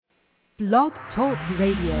Blog Talk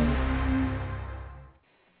Radio.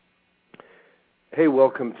 Hey,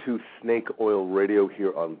 welcome to Snake Oil Radio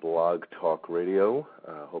here on Blog Talk Radio.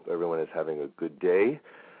 Hope everyone is having a good day.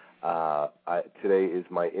 Today is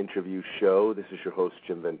my interview show. This is your host,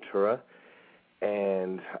 Jim Ventura,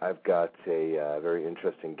 and I've got a very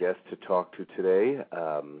interesting guest to talk to today.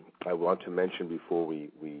 I want to mention before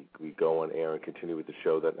we go on air and continue with the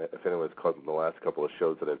show that if anyone's caught in the last couple of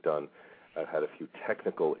shows that I've done, I've had a few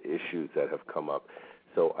technical issues that have come up.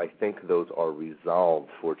 So I think those are resolved,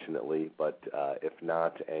 fortunately, but if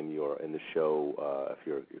not, and you're in the show, if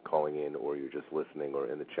you're calling in or you're just listening or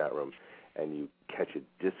in the chat room, and you catch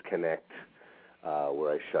a disconnect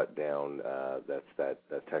where I shut down, that's that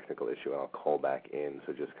technical issue, and I'll call back in,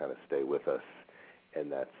 so just kind of stay with us in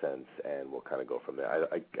that sense, and we'll kind of go from there.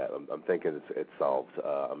 I'm thinking it's solved.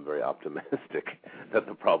 I'm very optimistic that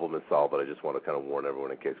the problem is solved, but I just want to kind of warn everyone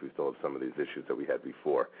in case we still have some of these issues that we had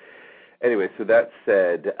before. Anyway, so that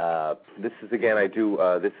said, this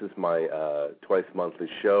is my twice monthly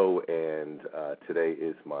show, and today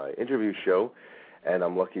is my interview show, and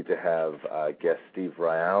I'm lucky to have guest Steve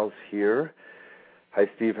Ryals here. Hi,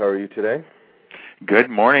 Steve. How are you today? Good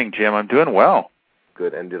morning, Jim. I'm doing well.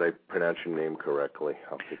 Good. And did I pronounce your name correctly?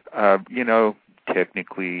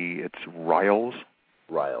 Technically it's Ryals.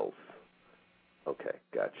 Ryals. Okay,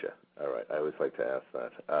 gotcha. All right. I always like to ask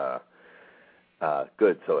that.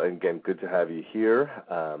 Good. So again, good to have you here.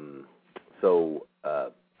 I'm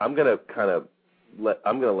gonna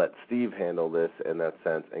let Steve handle this in that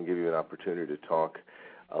sense and give you an opportunity to talk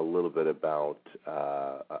a little bit about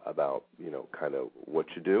kind of what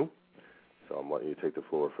you do. So I'm letting you take the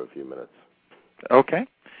floor for a few minutes. Okay.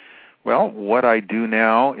 Well, what I do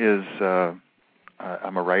now is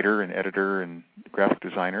I'm a writer and editor and graphic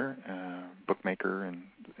designer, bookmaker,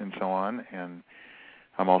 and so on. And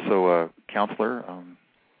I'm also a counselor, a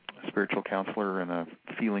spiritual counselor and a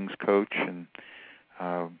feelings coach, and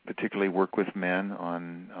particularly work with men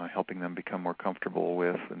on helping them become more comfortable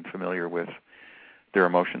with and familiar with their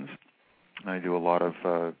emotions. I do a lot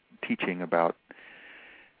of teaching about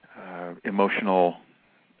emotional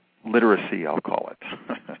literacy, I'll call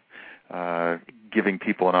it, giving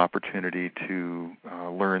people an opportunity to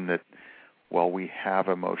learn that while we have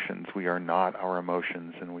emotions, we are not our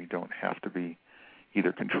emotions, and we don't have to be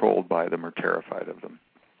either controlled by them or terrified of them.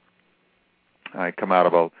 I come out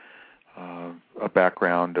of a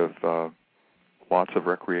background of lots of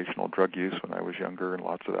recreational drug use when I was younger and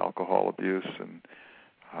lots of alcohol abuse, and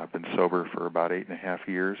I've been sober for about 8.5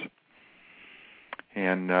 years.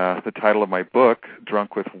 And the title of my book,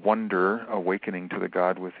 Drunk with Wonder, Awakening to the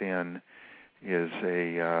God Within, is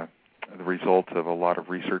the result of a lot of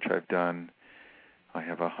research I've done. I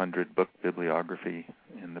have 100-book bibliography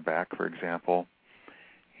in the back, for example,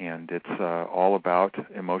 and it's all about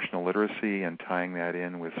emotional literacy and tying that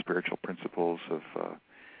in with spiritual principles of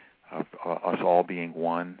us all being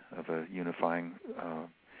one, of a unifying,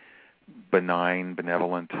 benign,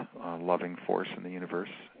 benevolent, loving force in the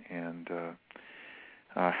universe, and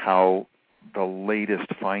how the latest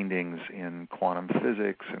findings in quantum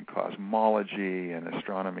physics and cosmology and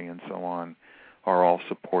astronomy and so on are all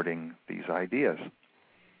supporting these ideas.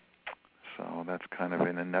 So that's kind of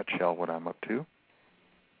in a nutshell what I'm up to.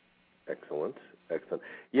 Excellent.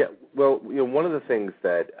 Yeah, well, one of the things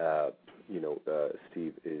that,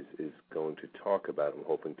 Steve is going to talk about, I'm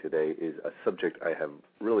hoping today, is a subject I have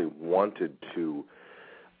really wanted to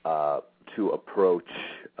approach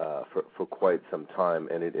for quite some time,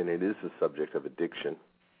 and it is the subject of addiction.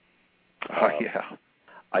 Yeah.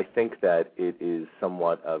 I think that it is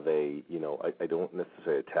somewhat of a, I don't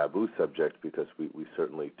necessarily a taboo subject because we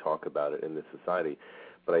certainly talk about it in this society,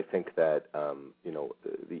 but I think that,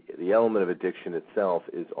 the element of addiction itself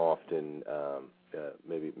is often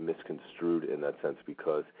maybe misconstrued in that sense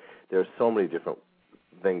because there are so many different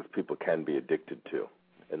things people can be addicted to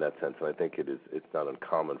in that sense, and I think it's not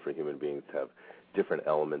uncommon for human beings to have different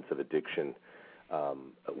elements of addiction.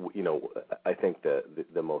 I think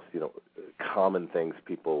the most common things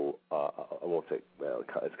people I won't say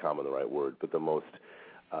is common the right word, but the most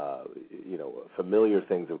familiar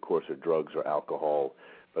things, of course, are drugs or alcohol.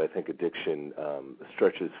 But I think addiction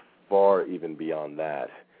stretches far even beyond that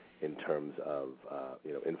in terms of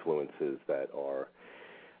influences that are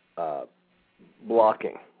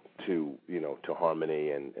blocking to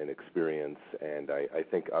harmony and experience. And I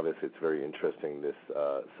think obviously it's very interesting, this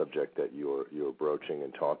subject that you're broaching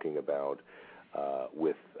and talking about,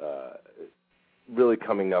 with really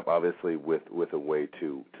coming up obviously with a way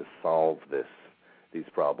to solve these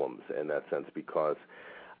problems in that sense, because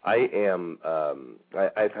I've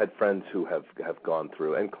had friends who have gone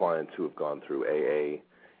through, and clients who have gone through AA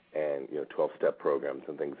and 12-step programs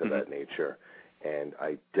and things of that nature. And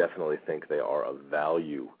I definitely think they are of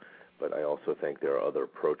value, but I also think there are other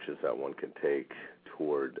approaches that one can take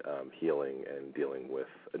toward healing and dealing with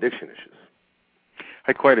addiction issues.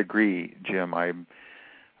 I quite agree, Jim. I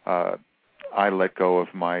let go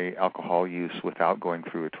of my alcohol use without going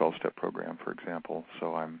through a 12-step program, for example.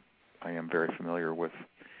 So I am very familiar with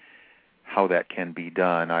how that can be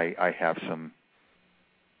done. I have some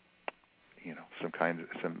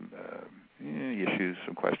issues,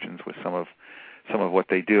 some questions with some of what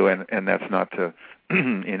they do, and that's not to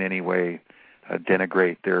in any way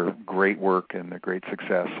denigrate their great work and their great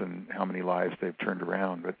success and how many lives they've turned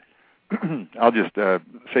around. But I'll just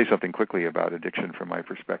say something quickly about addiction from my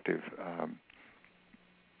perspective.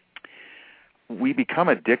 We become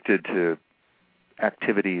addicted to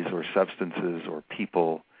activities or substances or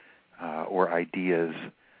people or ideas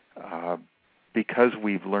because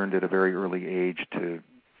we've learned at a very early age to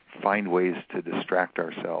find ways to distract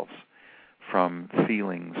ourselves from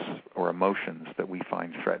feelings or emotions that we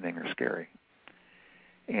find threatening or scary.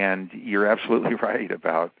 And you're absolutely right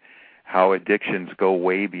about how addictions go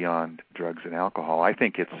way beyond drugs and alcohol. I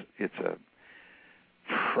think it's a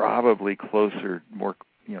probably closer,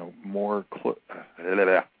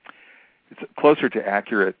 it's closer to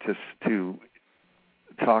accurate to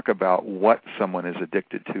talk about what someone is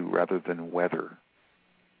addicted to rather than whether.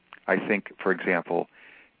 I think, for example,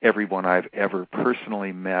 everyone I've ever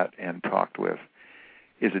personally met and talked with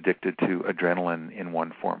is addicted to adrenaline in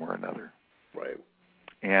one form or another. Right.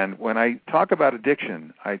 And when I talk about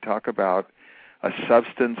addiction, I talk about a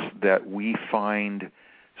substance that we find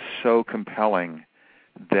so compelling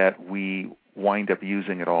that we wind up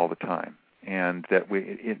using it all the time. And that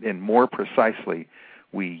and more precisely,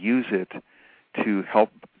 we use it to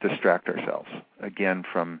help distract ourselves, again,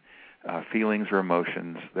 from feelings or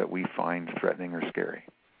emotions that we find threatening or scary.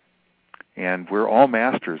 And we're all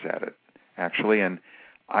masters at it, actually, and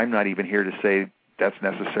I'm not even here to say that's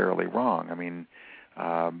necessarily wrong. I mean,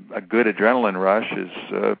 a good adrenaline rush is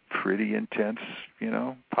a pretty intense,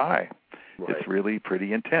 pie. Right. It's really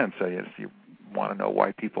pretty intense. If you want to know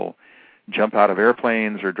why people jump out of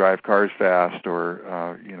airplanes or drive cars fast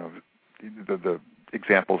or, the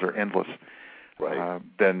examples are endless. Right.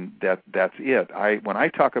 Then that's it. When I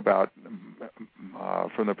talk about,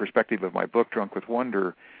 from the perspective of my book, Drunk with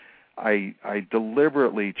Wonder, I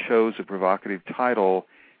deliberately chose a provocative title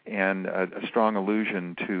and a strong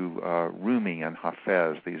allusion to Rumi and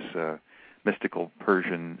Hafez, these mystical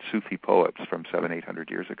Persian Sufi poets from 700-800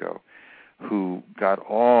 years ago, who got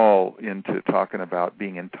all into talking about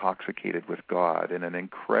being intoxicated with God in an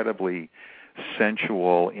incredibly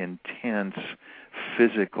sensual, intense,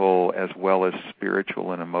 physical, as well as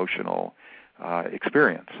spiritual and emotional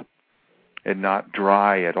experience. And not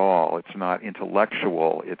dry at all. It's not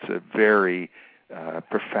intellectual. It's a very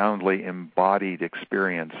profoundly embodied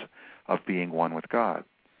experience of being one with God.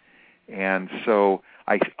 And so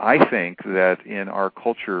I think that in our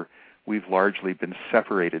culture, we've largely been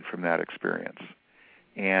separated from that experience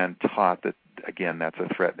and taught that, again, that's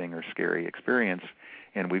a threatening or scary experience,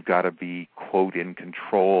 and we've got to be, quote, in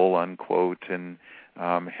control, unquote, and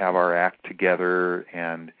have our act together,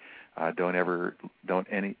 and don't ever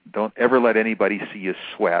let anybody see you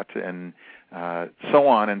sweat, and so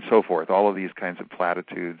on and so forth. All of these kinds of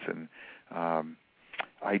platitudes and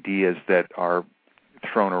ideas that are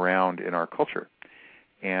thrown around in our culture.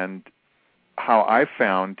 And how I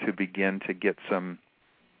found to begin to get some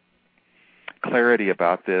clarity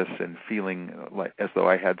about this and feeling like as though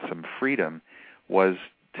I had some freedom was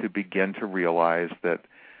to begin to realize that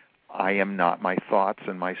I am not my thoughts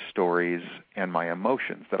and my stories and my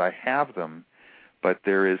emotions, that I have them, but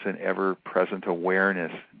there is an ever-present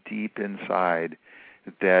awareness deep inside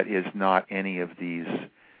that is not any of these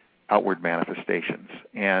outward manifestations.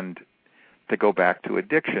 And to go back to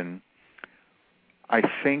addiction, I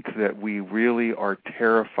think that we really are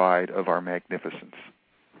terrified of our magnificence.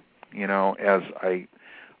 As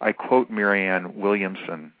I quote Marianne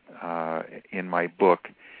Williamson in my book,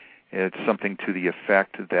 it's something to the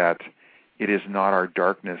effect that it is not our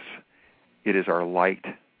darkness, it is our light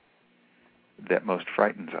that most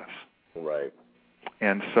frightens us. Right.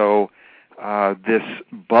 And so this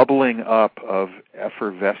bubbling up of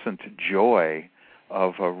effervescent joy,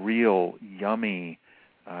 of a real yummy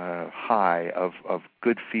high of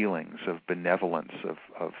good feelings, of benevolence,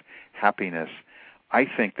 of happiness, I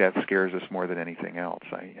think that scares us more than anything else.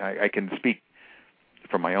 I can speak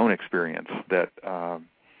from my own experience that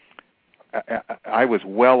I was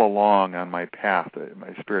well along on my path,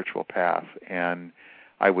 my spiritual path, and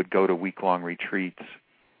I would go to week-long retreats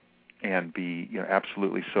and be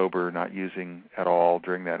absolutely sober, not using at all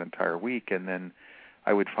during that entire week. And then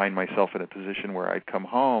I would find myself in a position where I'd come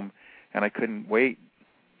home and I couldn't wait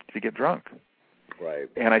to get drunk. Right.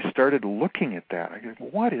 And I started looking at that. I go,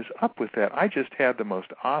 what is up with that? I just had the most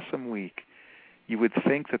awesome week. You would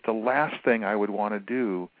think that the last thing I would want to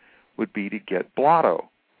do would be to get blotto.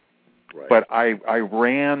 Right. But I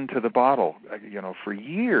ran to the bottle, for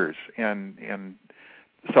years. And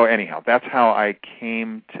so anyhow, that's how I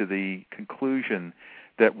came to the conclusion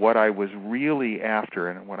that what I was really after,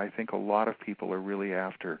 and what I think a lot of people are really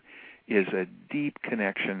after, is a deep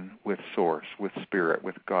connection with Source, with Spirit,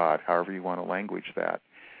 with God, however you want to language that.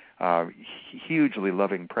 Hugely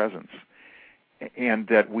loving presence. And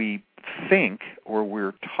that we think, or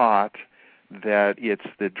we're taught, that it's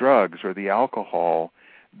the drugs or the alcohol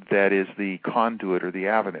that is the conduit or the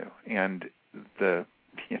avenue. And the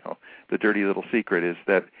dirty little secret is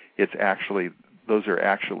that those are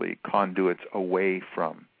actually conduits away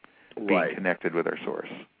from being connected with our Source.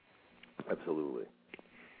 Absolutely.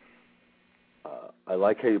 I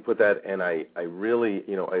like how you put that, and I really,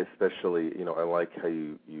 I especially, I like how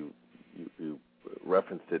you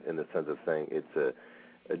referenced it in the sense of saying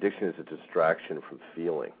addiction is a distraction from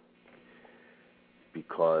feeling,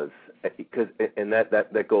 because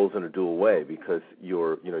that goes in a dual way, because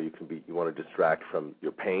you want to distract from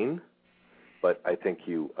your pain, but I think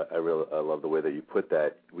I love the way that you put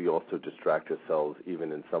that. We also distract ourselves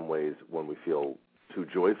even in some ways when we feel too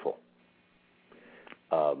joyful.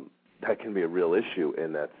 That can be a real issue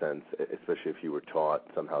in that sense, especially if you were taught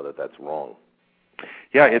somehow that that's wrong.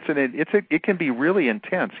 Yeah, it can be really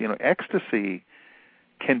intense. Ecstasy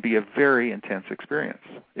can be a very intense experience.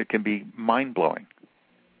 It can be mind-blowing,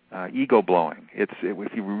 ego-blowing. If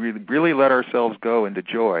you really let ourselves go into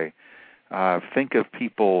joy, think of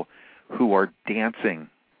people who are dancing,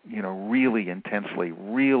 really intensely,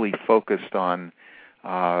 really focused on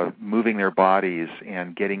moving their bodies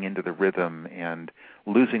and getting into the rhythm and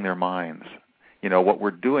losing their minds. What we're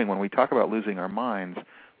doing when we talk about losing our minds,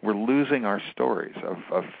 we're losing our stories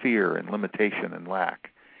of fear and limitation and lack.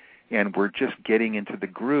 And we're just getting into the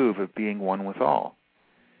groove of being one with all.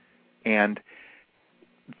 And,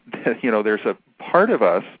 there's a part of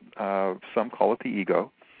us, some call it the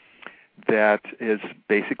ego, that is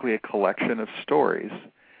basically a collection of stories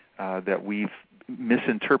that we've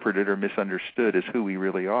misinterpreted or misunderstood as who we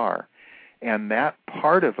really are. And that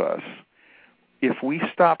part of us, if we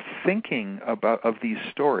stop thinking of these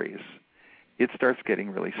stories, it starts getting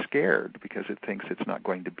really scared because it thinks it's not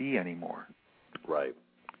going to be anymore. Right.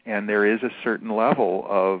 And there is a certain level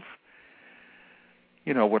of,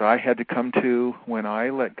 what I had to come to when I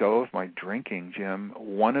let go of my drinking, Jim.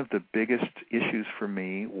 One of the biggest issues for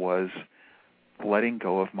me was letting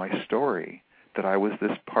go of my story that I was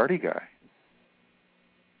this party guy.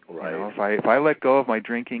 Right. If I let go of my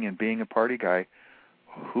drinking and being a party guy,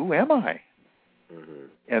 who am I? Mm-hmm.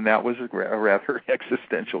 And that was a rather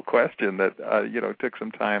existential question that took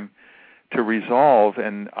some time to resolve.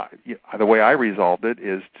 And the way I resolved it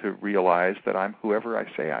is to realize that I'm whoever I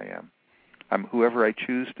say I am. I'm whoever I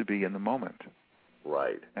choose to be in the moment.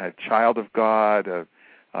 Right. A child of God,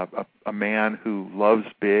 a man who loves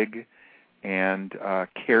big and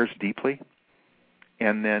cares deeply.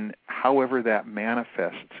 And then however that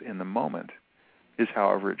manifests in the moment is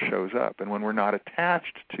however it shows up. And when we're not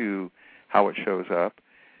attached to how it shows up,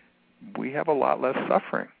 we have a lot less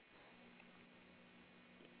suffering.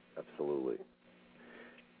 Absolutely.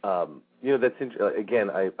 That's again,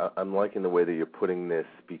 I'm liking the way that you're putting this,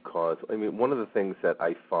 because one of the things that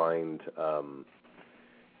I find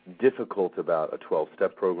difficult about a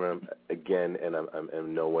 12-step program, again, and I'm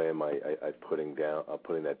in no way am I putting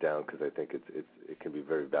that down, because I think it can be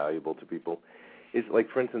very valuable to people, is like,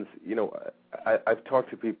 for instance, I've talked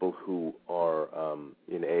to people who are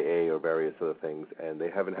in AA or various other things, and they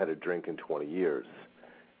haven't had a drink in 20 years,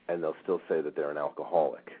 and they'll still say that they're an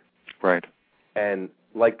alcoholic. Right. And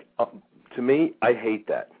to me, I hate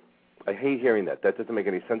that. I hate hearing that. That doesn't make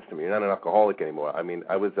any sense to me. You're not an alcoholic anymore. I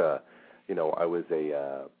was a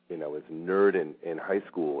nerd in high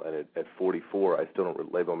school, and at 44, I still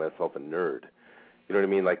don't label myself a nerd. You know what I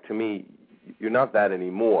mean? Like, to me, you're not that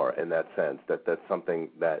anymore in that sense. That's something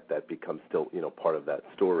that becomes still, part of that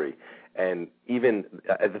story. And even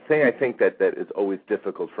the thing I think that is always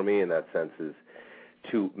difficult for me in that sense is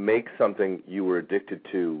to make something you were addicted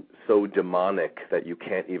to so demonic that you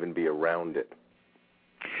can't even be around it.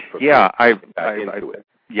 Yeah,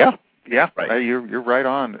 Yeah, right. You're right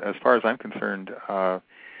on as far as I'm concerned.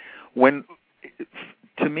 When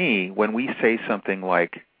we say something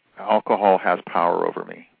like alcohol has power over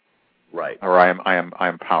me, right, or I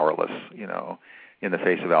am powerless, in the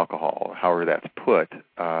face of alcohol, however that's put.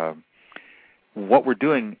 What we're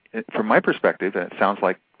doing, from my perspective, and it sounds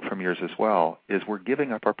like from yours as well, is we're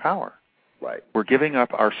giving up our power. Right. We're giving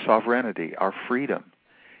up our sovereignty, our freedom,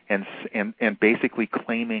 and basically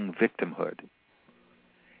claiming victimhood.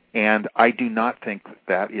 And I do not think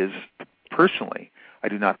that is, personally, I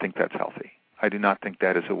do not think that's healthy. I do not think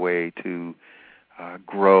that is a way to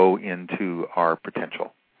grow into our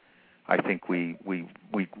potential. I think we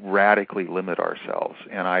radically limit ourselves.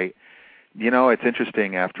 And it's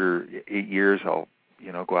interesting, after 8 years, I'll,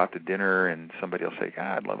 go out to dinner and somebody will say,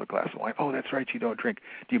 I'd love a glass of wine. Oh, that's right, you don't drink.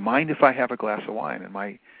 Do you mind if I have a glass of wine? And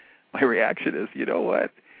my reaction is, you know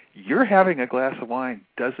what? You're having a glass of wine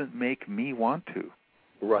doesn't make me want to.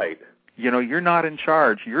 Right. You're not in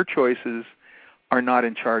charge. Your choices are not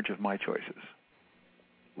in charge of my choices.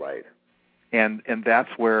 Right. And that's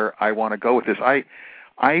where I want to go with this.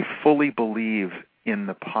 I fully believe in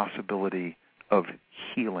the possibility of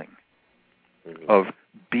healing, of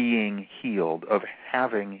being healed, of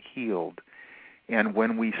having healed. And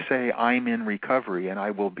when we say I'm in recovery and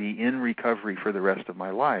I will be in recovery for the rest of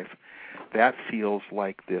my life, that feels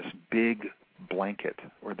like this big blanket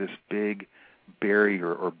or this big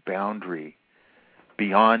barrier or boundary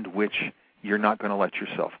beyond which you're not going to let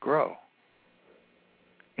yourself grow.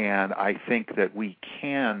 And I think that we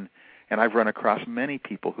can, and I've run across many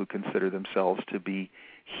people who consider themselves to be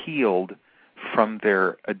healed from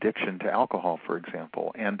their addiction to alcohol, for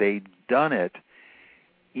example, and they've done it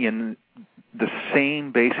in the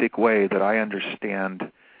same basic way that I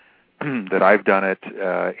understand that I've done it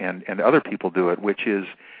and other people do it, which is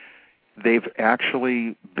they've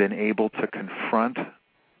actually been able to confront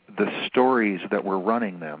the stories that were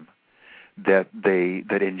running them, that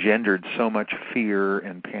engendered so much fear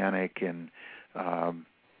and panic and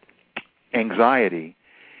anxiety,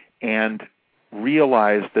 and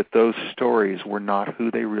realized that those stories were not who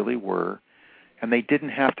they really were, and they didn't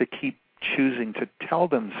have to keep choosing to tell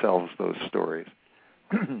themselves those stories.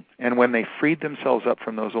 And when they freed themselves up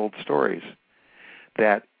from those old stories,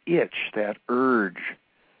 that itch, that urge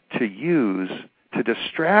to use, to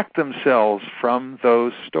distract themselves from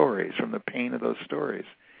those stories, from the pain of those stories,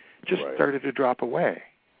 just started to drop away.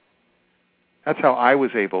 That's how I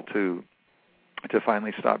was able to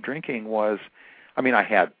finally stop drinking. I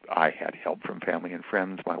had help from family and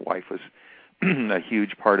friends. My wife was a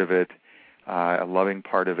huge part of it, a loving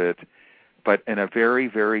part of it. But in a very,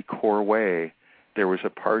 very core way, there was a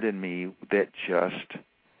part in me that just,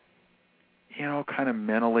 kind of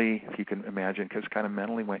mentally, if you can imagine, because kind of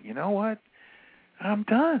mentally went, you know what? I'm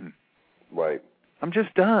done. Right. I'm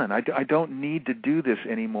just done. I don't need to do this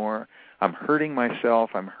anymore. I'm hurting myself.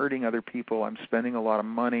 I'm hurting other people. I'm spending a lot of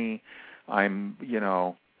money. I'm,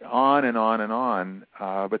 on and on and on.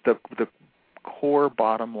 But the core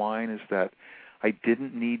bottom line is that I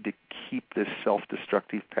didn't need to keep this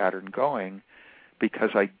self-destructive pattern going because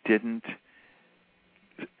I didn't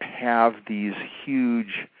have this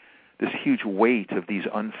huge weight of these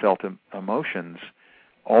unfelt emotions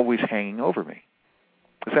always hanging over me.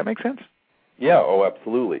 Does that make sense? Yeah. Oh,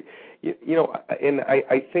 absolutely. And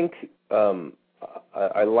I think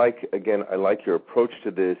I like your approach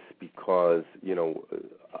to this because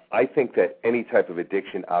I think that any type of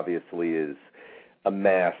addiction obviously is a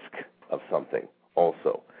mask of something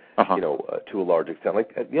also. To a large extent.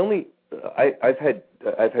 Like I've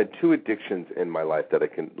had two addictions in my life that I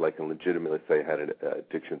can legitimately say I had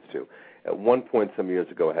addictions to. At one point some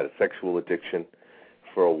years ago, I had a sexual addiction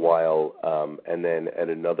for a while, and then at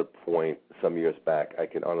another point some years back, I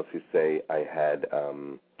can honestly say I had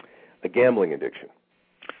a gambling addiction.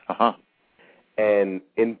 And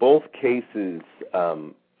in both cases,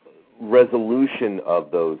 resolution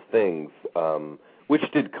of those things, which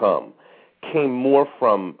did came more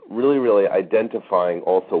from really, really identifying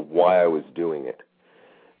also why I was doing it,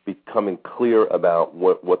 becoming clear about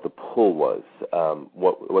what the pull was,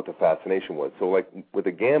 what the fascination was. So like with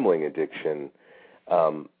a gambling addiction,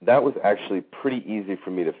 that was actually pretty easy for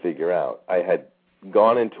me to figure out. I had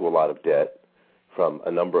gone into a lot of debt from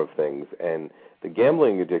a number of things, and the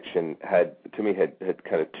gambling addiction had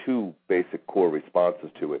kind of two basic core responses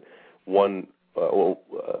to it. One,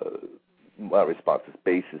 not responses,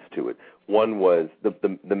 basis to it. One was,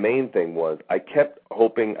 the main thing was, I kept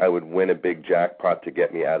hoping I would win a big jackpot to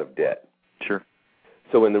get me out of debt. Sure.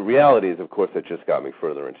 So in the reality is, of course, it just got me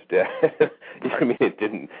further into debt. I mean, it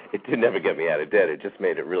didn't ever get me out of debt. It just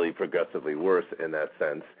made it really progressively worse in that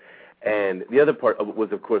sense. And the other part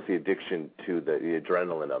was, of course, the addiction to the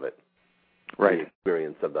adrenaline of it. Right. The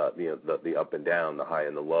experience of the up and down, the high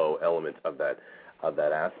and the low element of that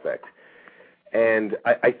aspect. And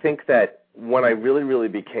I think that when I really, really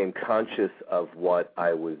became conscious of what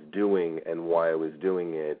I was doing and why I was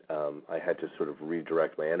doing it, I had to sort of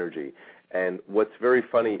redirect my energy. And what's very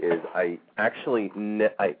funny is I actually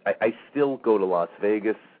I still go to Las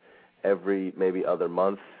Vegas every maybe other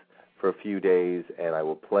month for a few days, and I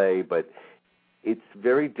will play, but it's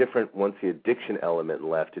very different once the addiction element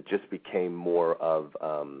left. It just became more of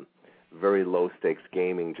very low-stakes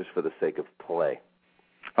gaming just for the sake of play,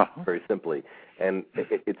 very simply. And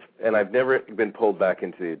and I've never been pulled back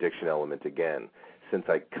into the addiction element again since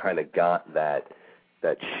I kind of got that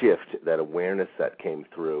shift, that awareness that came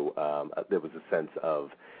through. There was a sense of,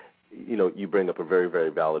 you bring up a very, very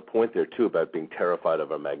valid point there, too, about being terrified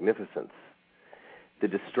of our magnificence. The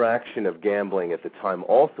distraction of gambling at the time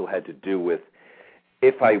also had to do with,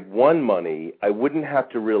 if I won money, I wouldn't have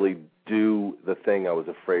to really do the thing I was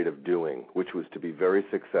afraid of doing, which was to be very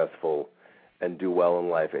successful and do well in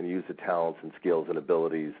life and use the talents and skills and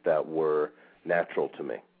abilities that were natural to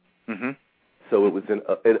me. Mm-hmm. So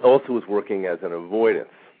it also was working as an avoidance.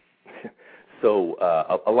 So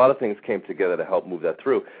a lot of things came together to help move that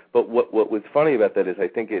through. But what was funny about that is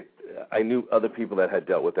I knew other people that had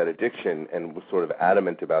dealt with that addiction and was sort of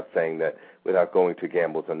adamant about saying that without going to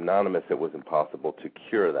Gamblers Anonymous, it was impossible to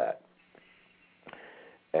cure that.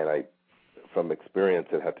 And from experience,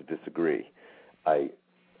 I'd have to disagree. I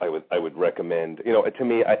would recommend, to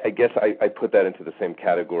me, I guess I put that into the same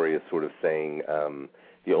category as sort of saying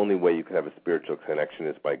the only way you can have a spiritual connection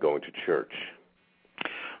is by going to church.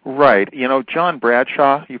 Right. John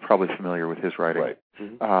Bradshaw, you're probably familiar with his writing. Right.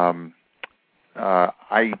 Mm-hmm.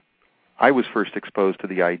 I was first exposed to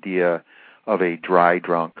the idea of a dry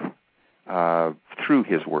drunk through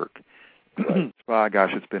his work. Right.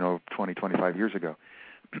 Gosh, it's been 20, 25 years ago.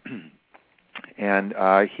 And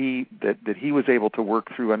he was able to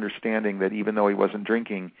work through understanding that even though he wasn't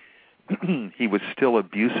drinking, he was still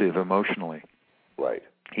abusive emotionally. Right.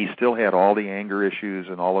 He still had all the anger issues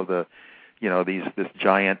and all of the, this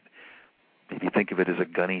giant, if you think of it as a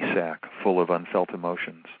gunny sack full of unfelt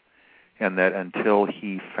emotions. And that until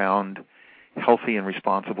he found healthy and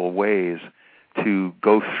responsible ways to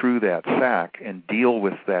go through that sack and deal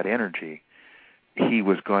with that energy, he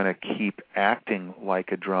was going to keep acting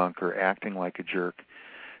like a drunk or acting like a jerk,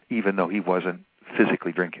 even though he wasn't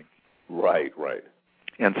physically drinking. Right, right.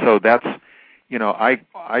 And so that's,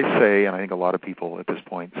 I say, and I think a lot of people at this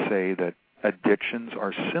point say that addictions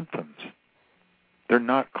are symptoms. They're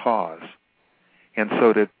not cause. And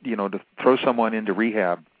so to throw someone into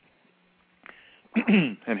rehab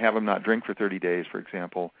and have them not drink for 30 days, for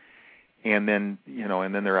example, and then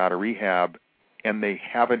they're out of rehab and they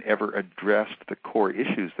haven't ever addressed the core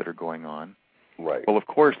issues that are going on. Right. Well, of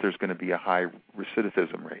course there's going to be a high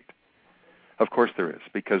recidivism rate. Of course there is,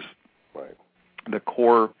 because the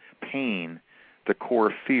core pain, the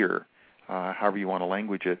core fear, however you want to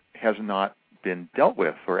language it, has not been dealt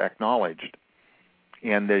with or acknowledged,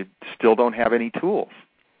 and they still don't have any tools.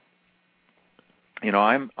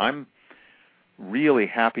 I'm really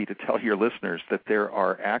happy to tell your listeners that there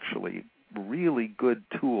are actually really good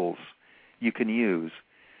tools you can use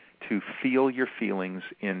to feel your feelings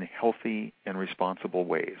in healthy and responsible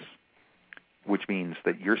ways, which means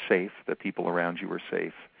that you're safe, that people around you are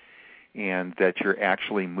safe, and that you're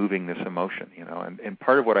actually moving this emotion. And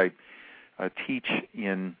part of what I teach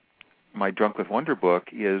in my Drunk with Wonder book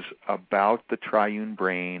is about the triune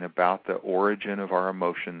brain, about the origin of our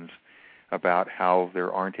emotions, about how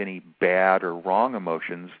there aren't any bad or wrong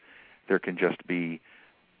emotions. There can just be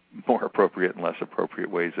more appropriate and less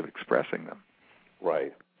appropriate ways of expressing them.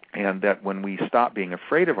 Right. And that when we stop being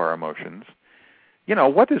afraid of our emotions,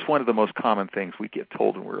 what is one of the most common things we get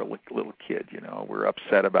told when we're a little kid? We're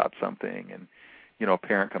upset about something, and, a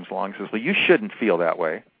parent comes along and says, well, you shouldn't feel that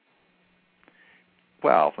way.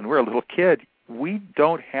 Well, when we're a little kid, we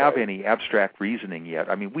don't have any abstract reasoning yet.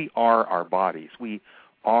 I mean, we are our bodies. We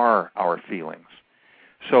are our feelings.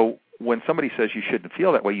 So when somebody says you shouldn't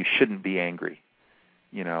feel that way, you shouldn't be angry.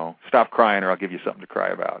 Stop crying or I'll give you something to cry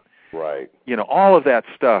about. Right. All of that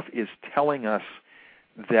stuff is telling us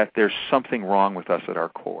that there's something wrong with us at our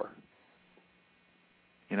core.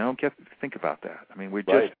 Think about that. I mean,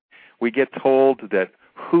 we get told that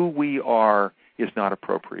who we are is not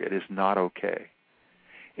appropriate, is not okay.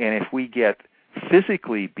 And if we get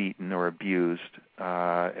physically beaten or abused,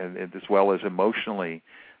 as well as emotionally,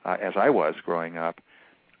 as I was growing up,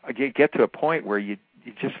 I get to a point where you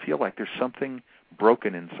just feel like there's something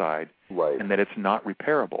broken inside, and that it's not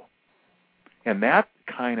repairable. And that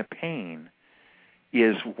kind of pain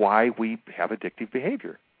is why we have addictive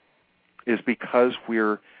behavior, is because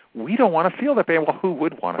we don't want to feel that pain. Well, who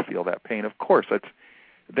would want to feel that pain? Of course,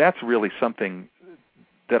 that's really something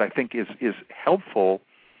that I think is helpful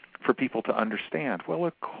for people to understand. Well,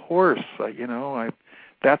 of course,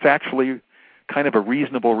 that's actually kind of a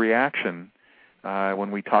reasonable reaction when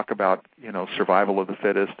we talk about, survival of the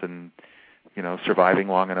fittest and, surviving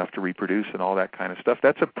long enough to reproduce and all that kind of stuff.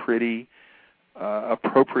 That's a pretty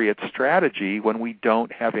appropriate strategy when we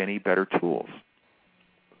don't have any better tools.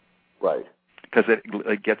 Right. Because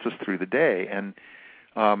it gets us through the day. And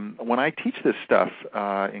when I teach this stuff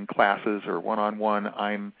in classes or one-on-one,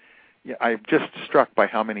 I'm just struck by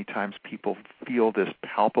how many times people feel this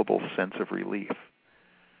palpable sense of relief.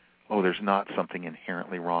 Oh, there's not something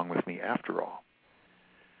inherently wrong with me after all.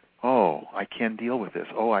 Oh, I can deal with this.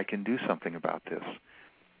 Oh, I can do something about this.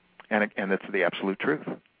 And it's the absolute truth.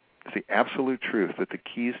 It's the absolute truth that the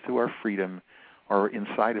keys to our freedom are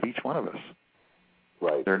inside of each one of us.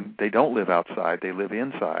 Right. They don't live outside. They live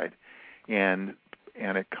inside. And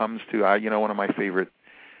it comes to, one of my favorite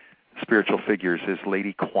spiritual figures is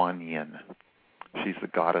Lady Kuan Yin. She's the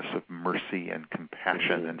goddess of mercy and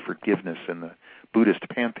compassion and forgiveness in the Buddhist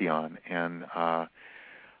pantheon. And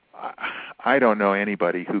I don't know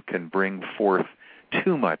anybody who can bring forth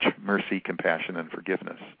too much mercy, compassion, and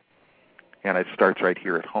forgiveness. And it starts right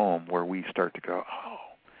here at home, where we start to go,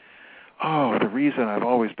 oh, the reason I've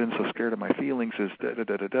always been so scared of my feelings is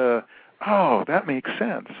da-da-da-da-da. Oh, that makes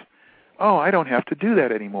sense. Oh, I don't have to do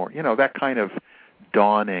that anymore. That kind of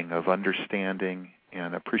dawning of understanding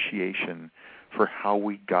and appreciation for how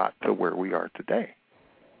we got to where we are today.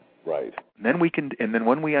 Right. And then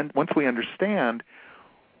once we understand,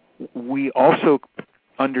 we also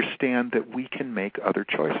understand that we can make other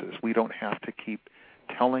choices. We don't have to keep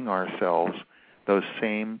telling ourselves those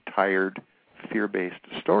same tired, fear-based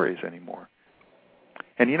stories anymore.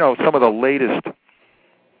 And some of the latest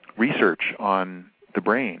research on the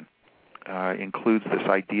brain includes this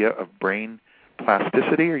idea of brain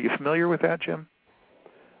plasticity. Are you familiar with that, Jim?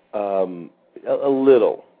 A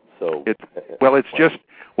little. So. It's just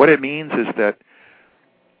what it means is that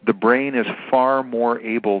the brain is far more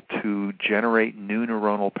able to generate new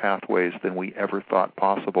neuronal pathways than we ever thought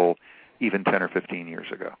possible even 10 or 15 years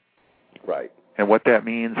ago. Right. And what that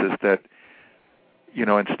means is that,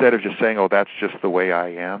 instead of just saying, oh, that's just the way I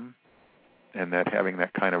am, and that having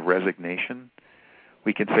that kind of resignation,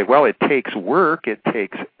 we can say, well, it takes work, it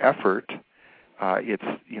takes effort, it's,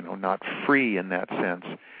 not free in that sense.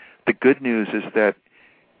 The good news is that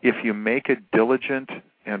if you make a diligent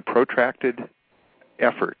and protracted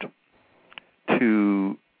effort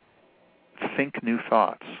to think new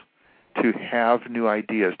thoughts, to have new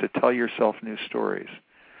ideas, to tell yourself new stories,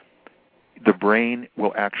 the brain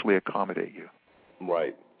will actually accommodate you.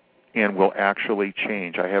 Right. And will actually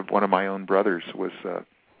change. I have one of my own brothers was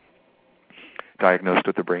diagnosed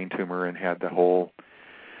with a brain tumor and had the whole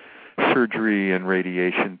surgery and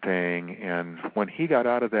radiation thing. And when he got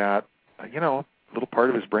out of that, a little part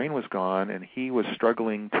of his brain was gone, and he was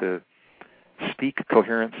struggling to speak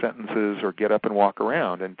coherent sentences or get up and walk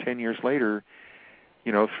around. And 10 years later,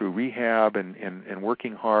 through rehab and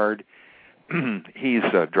working hard, he's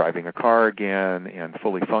driving a car again and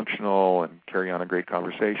fully functional and carry on a great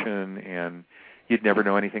conversation, and you'd never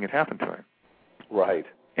know anything had happened to him. Right.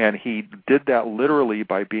 And he did that literally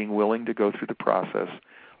by being willing to go through the process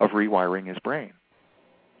of rewiring his brain.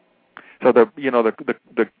 So the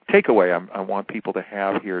takeaway I want people to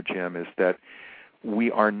have here, Jim, is that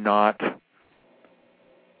we are not,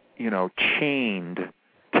 chained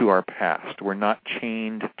to our past. We're not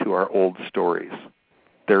chained to our old stories.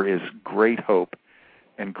 There is great hope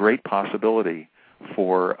and great possibility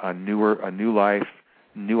for a new life,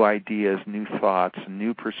 new ideas, new thoughts,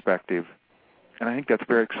 new perspective, and I think that's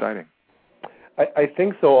very exciting. I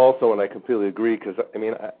think so also, and I completely agree, because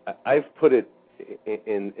I've put it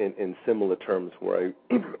in similar terms where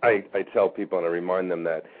I tell people and I remind them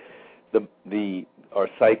that our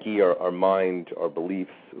psyche, our mind, our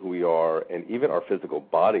beliefs, who we are, and even our physical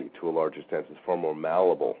body to a large extent is far more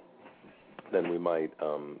malleable than we might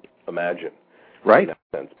imagine. Right. In that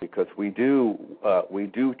sense, because we do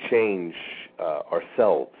change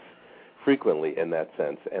ourselves frequently in that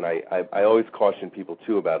sense, and I always caution people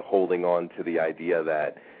too about holding on to the idea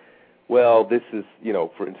that, well, this is,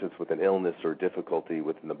 for instance, with an illness or difficulty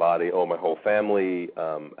within the body, my whole family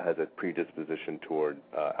has a predisposition toward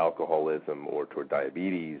alcoholism or toward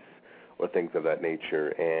diabetes or things of that nature.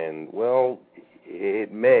 And, well,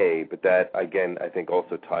 it may, but that, again, I think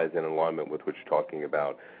also ties in alignment with what you're talking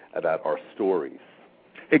about our stories.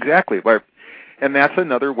 Exactly. And that's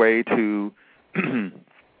another way to, to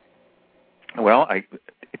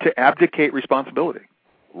abdicate responsibility.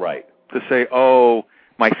 Right. To say, oh,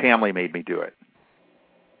 my family made me do it.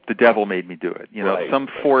 The devil made me do it. Right. Some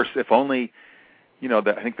force, if only,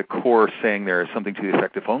 I think the core saying there is something to the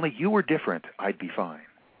effect, if only you were different, I'd be fine.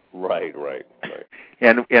 Right.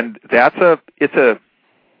 And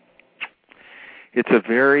it's a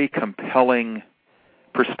very compelling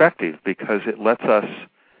perspective because it lets us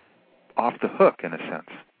off the hook in a sense.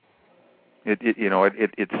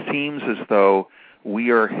 It seems as though we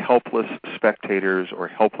are helpless spectators or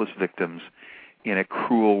helpless victims in a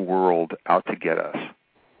cruel world out to get us.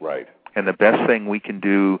 Right. And the best thing we can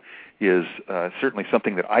do is certainly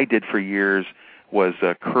something that I did for years was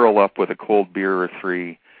curl up with a cold beer or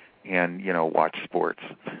three and watch sports.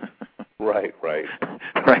 Right. Right.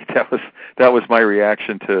 That was my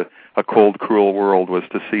reaction to a cold, cruel world, was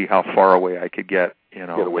to see how far away I could get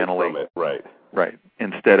away mentally. From it. Right. Right.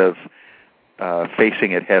 Instead of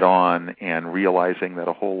facing it head on and realizing that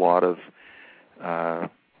a whole lot of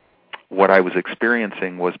what I was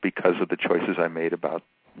experiencing was because of the choices I made about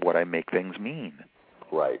what I make things mean.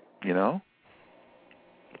 Right.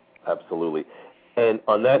 Absolutely. And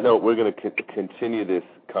on that note, we're going to continue this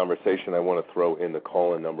conversation. I want to throw in the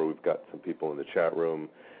call-in number. We've got some people in the chat room.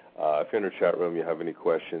 If you're in the chat room, you have any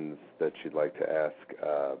questions that you'd like to ask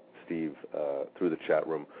Steve through the chat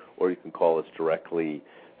room, or you can call us directly.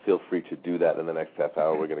 Feel free to do that in the next half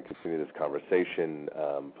hour. We're going to continue this conversation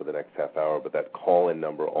for the next half hour. But that call-in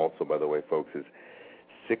number also, by the way, folks, is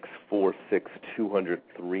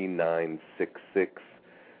 646-200-3966.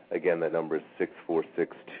 Again, that number is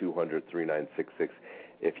 646-200-3966.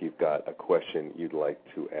 If you've got a question you'd like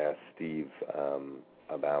to ask Steve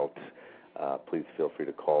about, please feel free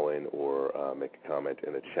to call in or make a comment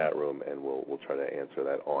in the chat room, and we'll try to answer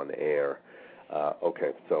that on air.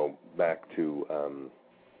 Okay, so back to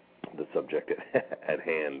the subject at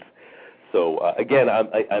hand. So again,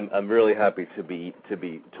 I'm really happy to be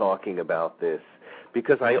talking about this.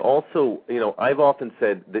 Because I also, I've often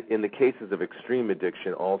said that in the cases of extreme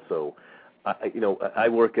addiction also, I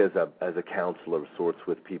work as a counselor of sorts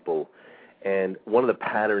with people, and one of the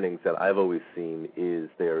patternings that I've always seen is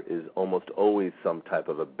there is almost always some type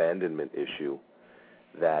of abandonment issue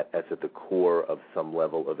that's at the core of some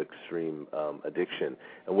level of extreme addiction.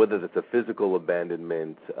 And whether that's a physical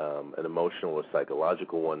abandonment, an emotional or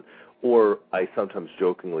psychological one, or I sometimes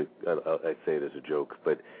jokingly, I say it as a joke,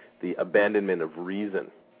 but the abandonment of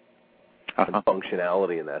reason and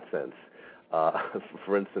functionality in that sense.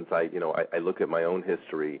 For instance, I look at my own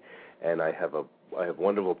history, and I have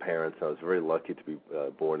wonderful parents. I was very lucky to be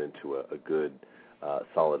born into a good,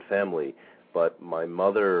 solid family. But my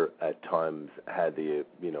mother at times had the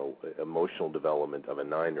emotional development of a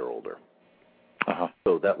 9-year-older.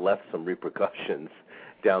 So that left some repercussions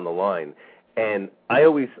down the line. And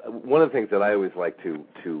one of the things that I always like to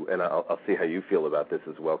and I'll see how you feel about this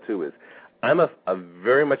as well too, is I'm a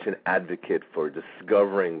very much an advocate for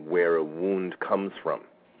discovering where a wound comes from.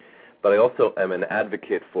 But I also am an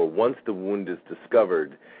advocate for once the wound is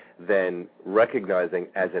discovered, then recognizing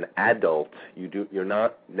as an adult you're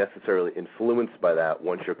not necessarily influenced by that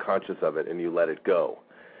once you're conscious of it and you let it go.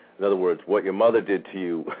 In other words, what your mother did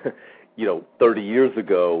to you, 30 years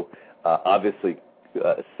ago, obviously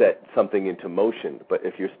set something into motion. But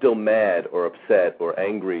if you're still mad or upset or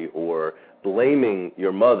angry or blaming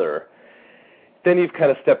your mother, then you've kind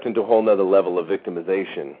of stepped into a whole other level of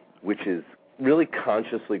victimization, which is really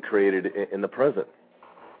consciously created in the present.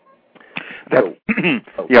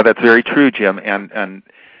 That's very true, Jim. And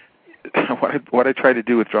what I try to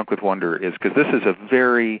do with Drunk with Wonder is, because this is a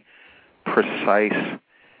very precise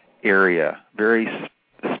area, very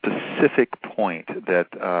specific point that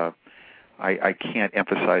I can't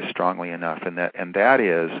emphasize strongly enough, and that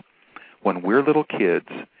is when we're little kids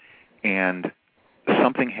and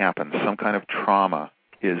something happens, some kind of trauma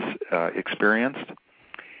is experienced.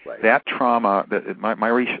 Right. That trauma, my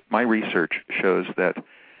research shows that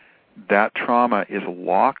trauma is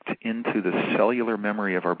locked into the cellular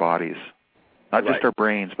memory of our bodies, not just our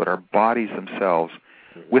brains, but our bodies themselves,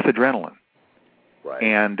 with adrenaline. Right.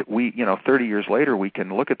 And we, 30 years later, we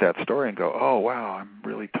can look at that story and go, oh, wow, I'm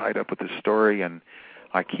really tied up with this story, and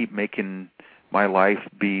I keep making my life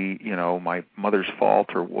be, my mother's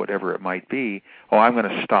fault or whatever it might be. Oh, I'm going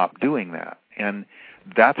to stop doing that. And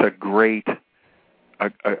that's a great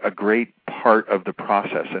part of the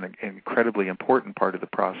process, and an incredibly important part of the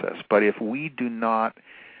process. But if we do not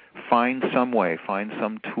find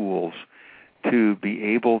some tools to be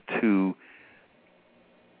able to,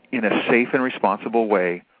 in a safe and responsible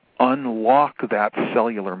way, unlock that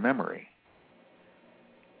cellular memory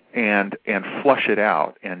and flush it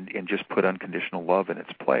out and just put unconditional love in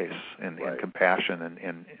its place and compassion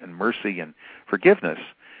and mercy and forgiveness,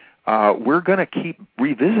 we're going to keep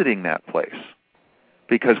revisiting that place,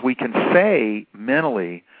 because we can say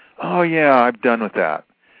mentally, oh yeah, I'm done with that.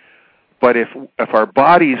 But if our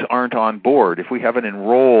bodies aren't on board, if we haven't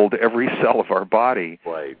enrolled every cell of our body,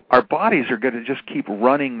 right, our bodies are going to just keep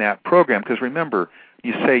running that program. Because remember,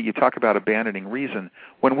 you talk about abandoning reason.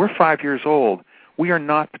 When we're 5 years old, we are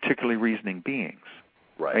not particularly reasoning beings.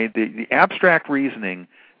 right. I mean, the abstract reasoning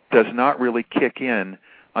does not really kick in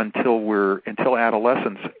until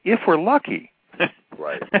adolescence, if we're lucky.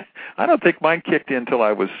 Right. I don't think mine kicked in until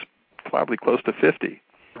I was probably close to 50.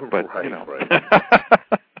 But right, you know. right.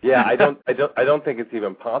 Yeah, I don't think it's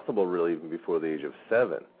even possible really even before the age of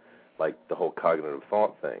 7. Like the whole cognitive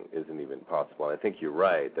thought thing isn't even possible. And I think you're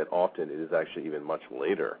right that often it is actually even much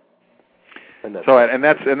later. And that's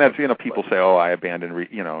people say, oh, I abandoned.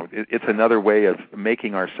 It's another way of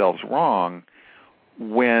making ourselves wrong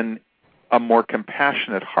when a more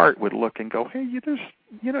compassionate heart would look and go, hey, you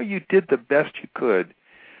did the best you could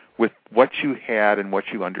with what you had and what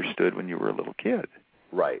you understood when you were a little kid.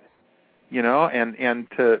 Right.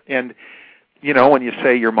 And when you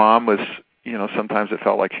say your mom was, sometimes it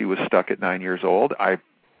felt like she was stuck at 9 years old. I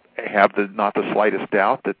have not the slightest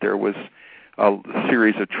doubt that there was a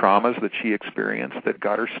series of traumas that she experienced that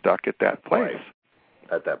got her stuck at that place.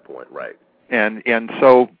 Right. At that point, right. And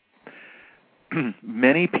so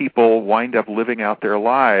many people wind up living out their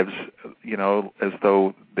lives, as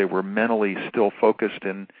though they were mentally still focused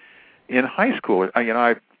in high school. I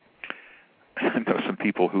know some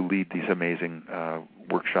people who lead these amazing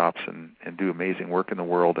workshops and do amazing work in the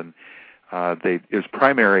world, and it was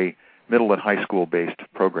primary middle and high school based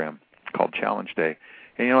program called Challenge Day,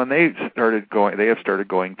 and they have started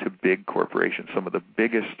going to big corporations, some of the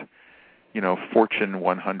biggest, Fortune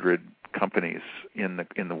 100 companies in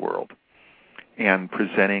the world, and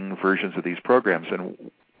presenting versions of these programs. And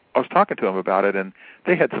I was talking to them about it, and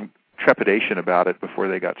they had some trepidation about it before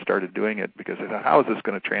they got started doing it, because they thought, how is this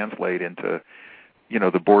going to translate into,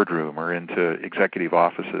 the boardroom or into executive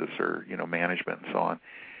offices or, management and so on.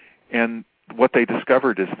 And what they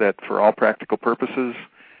discovered is that for all practical purposes,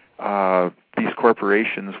 these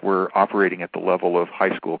corporations were operating at the level of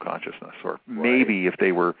high school consciousness, or maybe if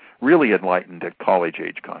they were really enlightened, at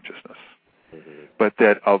college-age consciousness. Mm-hmm. But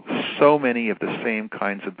that of so many of the same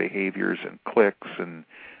kinds of behaviors and cliques and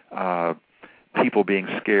people being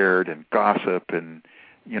scared and gossip and,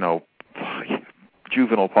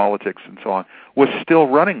 juvenile politics and so on, was still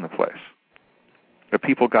running the place. The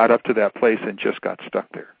people got up to that place and just got stuck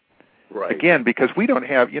there. Right. Again, because we don't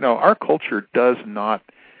have, our culture does not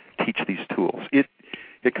teach these tools. It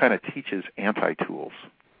kind of teaches anti-tools.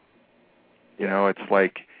 It's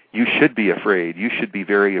like, you should be afraid. You should be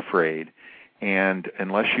very afraid. And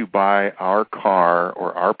unless you buy our car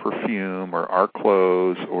or our perfume or our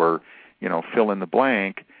clothes or, fill in the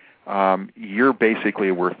blank, you're basically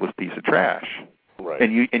a worthless piece of trash. Right.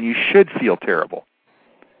 And you should feel terrible,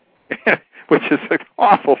 which is an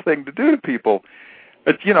awful thing to do to people.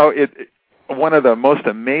 But, one of the most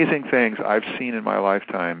amazing things I've seen in my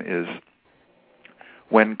lifetime is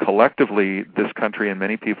when collectively this country and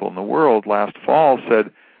many people in the world last fall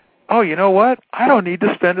said, oh, you know what? I don't need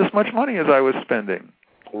to spend as much money as I was spending.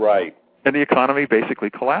 Right. And the economy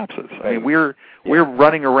basically collapses. I mean, we're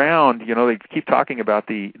running around, they keep talking about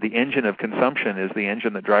the engine of consumption is the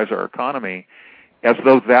engine that drives our economy, as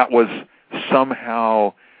though that was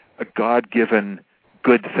somehow a God-given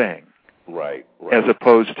good thing. Right. As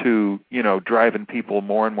opposed to, driving people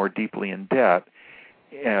more and more deeply in debt,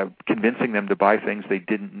 convincing them to buy things they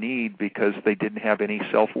didn't need because they didn't have any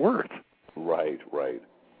self-worth. Right.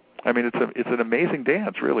 I mean, it's an amazing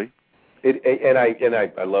dance, really.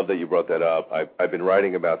 I love that you brought that up. I've been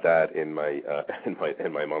writing about that in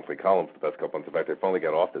my monthly columns the past couple months. In fact, I finally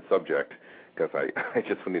got off the subject because I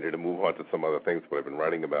just needed to move on to some other things. But I've been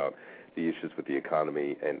writing about the issues with the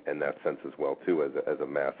economy and that sense as well too, as a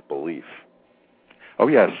mass belief. Oh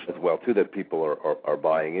yes, as well too, that people are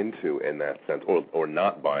buying into in that sense, or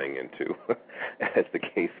not buying into, as the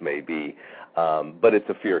case may be. But it's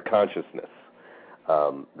a fear consciousness.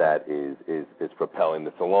 That is propelling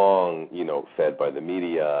this along, fed by the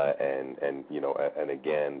media, and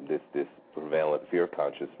again this prevalent fear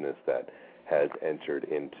consciousness that has entered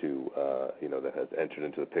into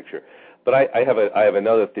the picture. But I have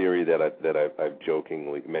another theory that I've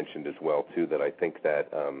jokingly mentioned as well too, that I think that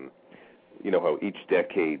how each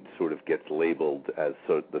decade sort of gets labeled as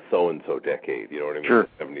the so-and-so decade. You know what I mean? Sure.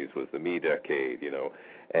 The 70s was the me decade,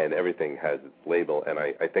 and everything has its label. And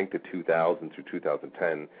I think the 2000 through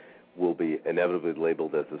 2010 will be inevitably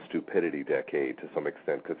labeled as a stupidity decade to some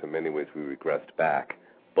extent, because in many ways we regressed back.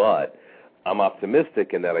 But I'm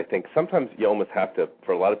optimistic in that I think sometimes you almost have to,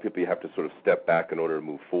 for a lot of people, you have to sort of step back in order to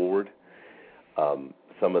move forward.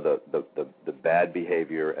 some of the bad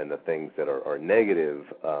behavior and the things that are negative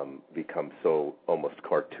become so almost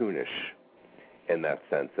cartoonish in that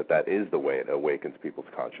sense that is the way it awakens people's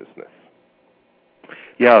consciousness.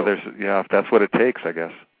 Yeah, if that's what it takes, I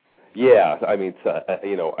guess. Yeah, I mean,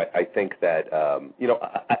 I think that,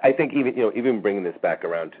 I think even bringing this back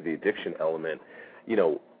around to the addiction element,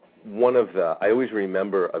 I always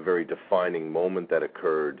remember a very defining moment that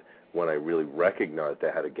occurred when I really recognized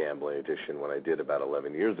I had a gambling addiction when I did about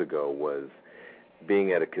 11 years ago, was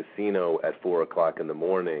being at a casino at 4 o'clock in the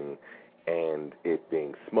morning and it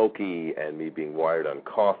being smoky and me being wired on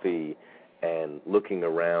coffee and looking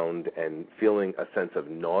around and feeling a sense of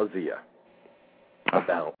nausea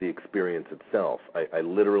about the experience itself. I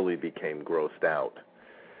literally became grossed out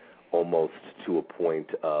almost to a point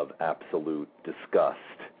of absolute disgust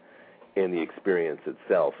in the experience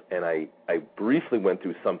itself. And I briefly went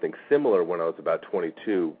through something similar when I was about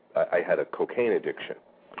 22. I had a cocaine addiction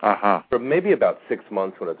for maybe about 6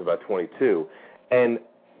 months when I was about 22. And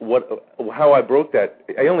how I broke that,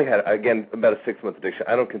 I only had, again, about a 6-month addiction.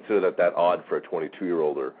 I don't consider that odd for a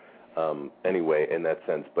 22-year-older anyway, in that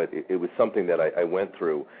sense, but it was something that I went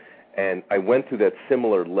through. And I went through that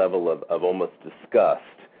similar level of almost disgust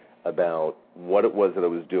about what it was that I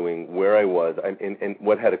was doing, where I was, and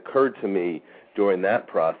what had occurred to me during that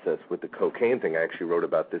process with the cocaine thing. I actually wrote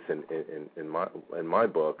about this in my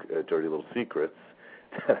book, Dirty Little Secrets,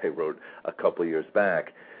 that I wrote a couple of years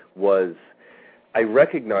back, was I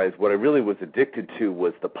recognized what I really was addicted to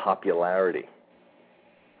was the popularity.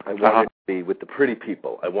 I wanted to be with the pretty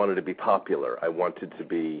people. I wanted to be popular. I wanted to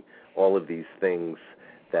be all of these things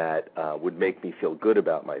that would make me feel good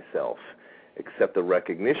about myself. Except the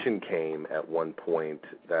recognition came at one point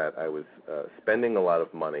that I was spending a lot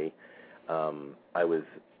of money. I was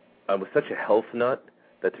such a health nut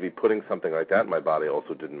that to be putting something like that in my body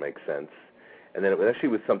also didn't make sense. And then it actually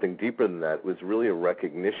was something deeper than that. It was really a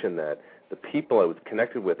recognition that the people I was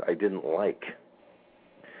connected with I didn't like.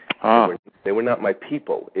 They were not my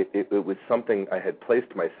people. It was something I had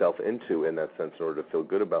placed myself into in that sense in order to feel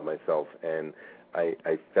good about myself, and I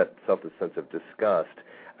felt a sense of disgust.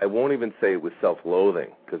 I won't even say it was self-loathing,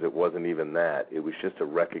 because it wasn't even that. It was just a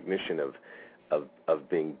recognition of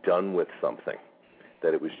being done with something,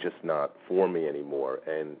 that it was just not for me anymore.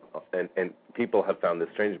 And people have found this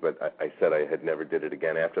strange, but I said I had never did it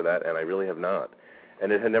again after that, and I really have not.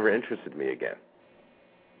 And it had never interested me again.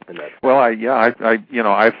 Well,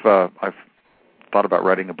 I've thought about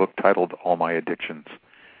writing a book titled All My Addictions.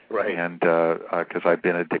 Right. And because I've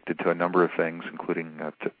been addicted to a number of things, including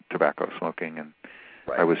tobacco smoking, and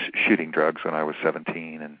I was shooting drugs when I was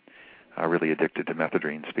 17, and really addicted to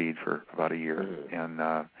methedrine speed for about a year.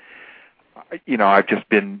 Mm-hmm. And I've just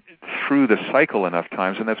been through the cycle enough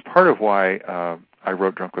times, and that's part of why I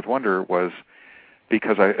wrote Drunk with Wonder, was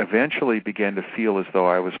because I eventually began to feel as though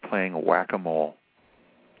I was playing whack-a-mole.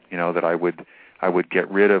 That I would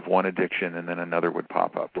get rid of one addiction and then another would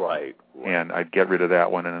pop up. Right. And I'd get rid of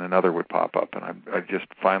that one and then another would pop up. And I just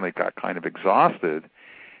finally got kind of exhausted.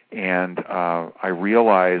 And I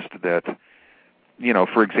realized that,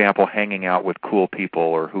 for example, hanging out with cool people,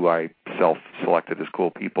 or who I self-selected as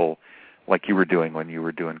cool people, like you were doing when you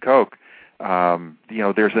were doing coke,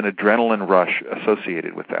 there's an adrenaline rush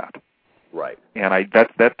associated with that. Right. And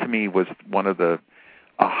that to me was one of the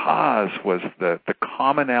ahas, was the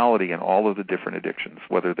commonality in all of the different addictions,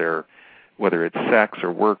 whether it's sex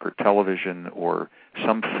or work or television or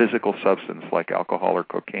some physical substance like alcohol or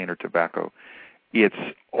cocaine or tobacco. It's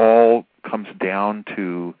all comes down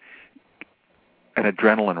to an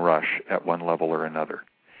adrenaline rush at one level or another.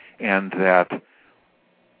 And that,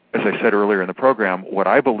 as I said earlier in the program, what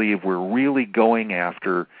I believe we're really going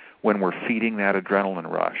after when we're feeding that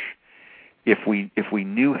adrenaline rush, if we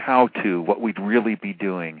knew how to, what we'd really be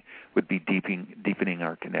doing would be deepening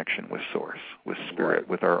our connection with Source, with Spirit,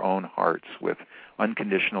 with our own hearts, with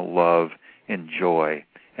unconditional love and joy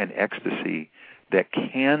and ecstasy that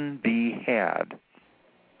can be had.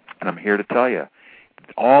 And I'm here to tell you,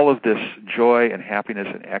 all of this joy and happiness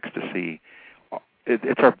and ecstasy,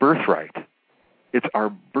 it's our birthright. It's our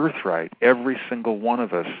birthright. Every single one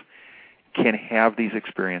of us can have these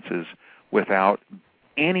experiences without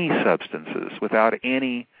any substances, without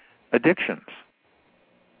any addictions.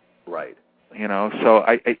 Right. So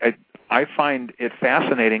I find it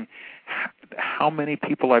fascinating how many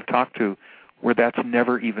people I've talked to where that's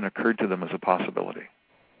never even occurred to them as a possibility.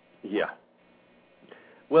 Yeah.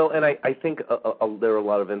 Well, and I think there are a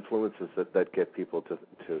lot of influences that get people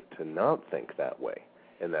to not think that way,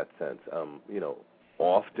 in that sense.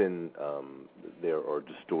 Often there are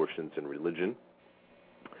distortions in religion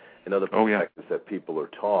and other perspectives that people are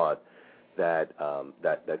taught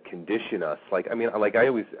that condition us.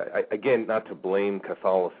 Again, not to blame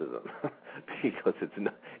Catholicism, because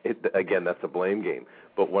again, that's a blame game.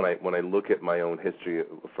 But when I look at my own history,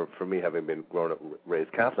 for me, having been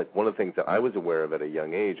raised Catholic, one of the things that I was aware of at a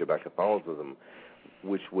young age about Catholicism,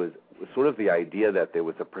 which was sort of the idea that there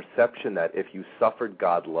was a perception that if you suffered,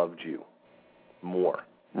 God loved you more.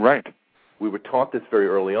 Right. We were taught this very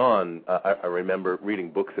early on. I remember reading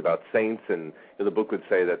books about saints, and the book would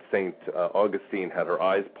say that Saint Augustine had her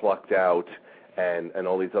eyes plucked out, and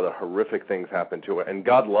all these other horrific things happened to her, and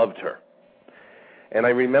God loved her. And I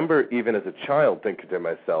remember even as a child thinking to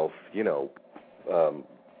myself,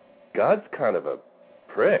 God's kind of a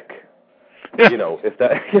prick. If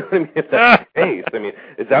that, if that's the case,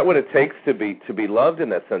 is that what it takes to be loved in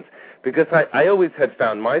that sense? Because I always had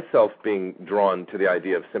found myself being drawn to the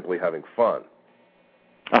idea of simply having fun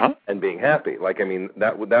and being happy.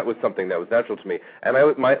 That was something that was natural to me.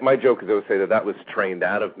 And my joke is I would say that was trained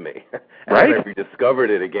out of me. And right. I rediscovered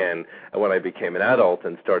it again when I became an adult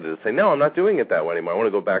and started to say, no, I'm not doing it that way anymore. I want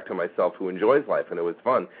to go back to myself who enjoys life and it was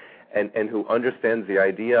fun, and who understands the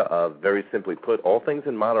idea of, very simply put, all things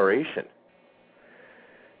in moderation.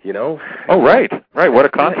 Oh, right. What a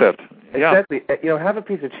concept. Exactly. Have a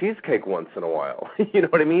piece of cheesecake once in a while. You know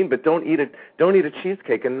what I mean? But don't eat a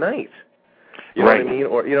cheesecake at night. You know what I mean?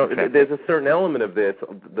 Or there's a certain element of this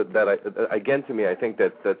that again, to me, I think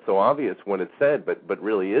that's so obvious when it's said, but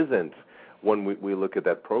really isn't when we look at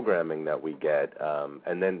that programming that we get,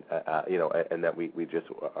 and then and that we just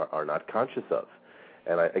are not conscious of.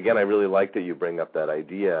 And I really like that you bring up that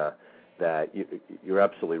idea. That you're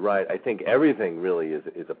absolutely right. I think everything really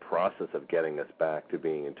is a process of getting us back to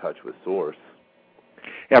being in touch with Source.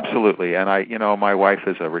 Absolutely, and my wife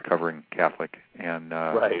is a recovering Catholic, and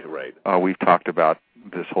right. We've talked about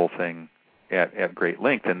this whole thing at great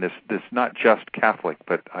length, and this not just Catholic,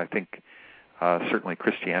 but I think certainly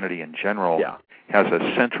Christianity in general has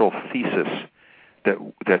a central thesis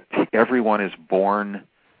that everyone is born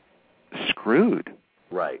screwed.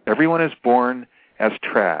 Right. Everyone is born as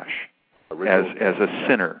trash. As a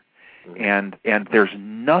sinner, and there's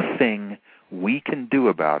nothing we can do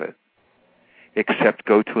about it except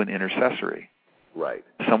go to an intercessory, right?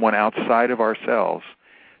 Someone outside of ourselves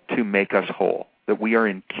to make us whole. That we are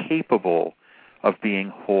incapable of being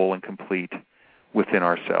whole and complete within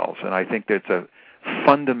ourselves, and I think that's a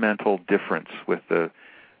fundamental difference with the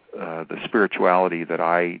spirituality that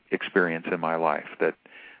I experience in my life. That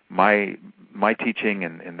my teaching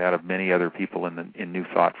and that of many other people in New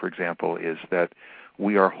Thought, for example, is that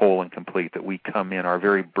we are whole and complete, that we come in, our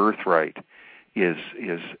very birthright is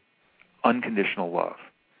unconditional love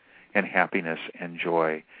and happiness and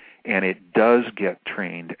joy, and it does get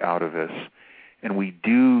trained out of us, and we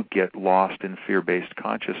do get lost in fear-based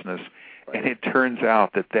consciousness, and it turns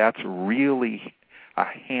out that that's really a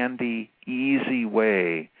handy, easy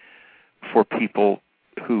way for people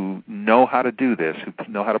who know how to do this, who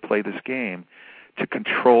know how to play this game, to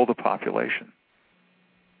control the population.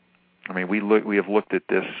 We have looked at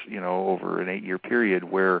this, over an 8-year period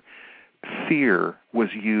where fear was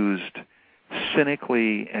used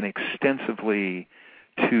cynically and extensively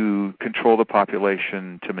to control the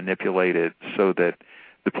population, to manipulate it so that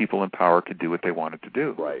the people in power could do what they wanted to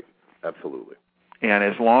do. Right, absolutely. And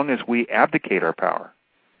as long as we abdicate our power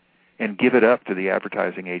and give it up to the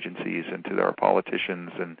advertising agencies and to our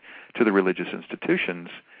politicians and to the religious institutions,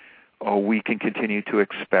 we can continue to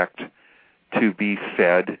expect to be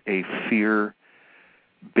fed a fear-based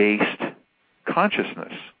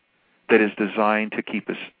consciousness that is designed to keep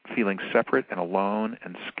us feeling separate and alone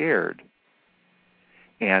and scared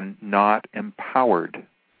and not empowered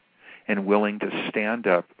and willing to stand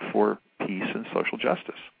up for peace and social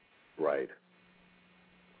justice. Right.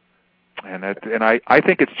 And I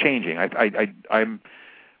think it's changing. I'm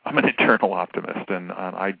an eternal optimist, and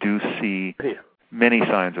I do see many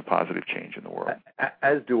signs of positive change in the world.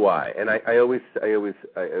 As do I, and I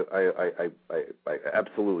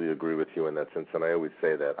absolutely agree with you in that sense. And I always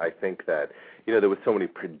say that I think that there were so many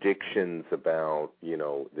predictions about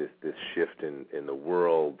this shift in the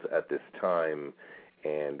world at this time,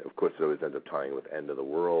 and of course it always ends up tying with end of the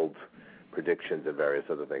world predictions and various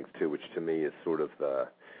other things too, which to me is sort of the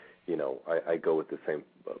I go with the same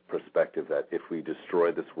perspective that if we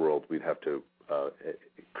destroy this world, we'd have to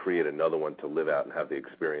create another one to live out and have the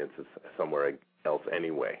experiences somewhere else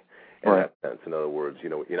anyway. In that sense, in other words,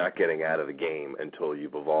 you're not getting out of the game until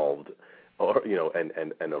you've evolved, or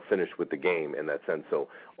and are finished with the game in that sense. So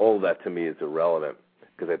all of that to me is irrelevant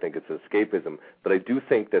because I think it's escapism. But I do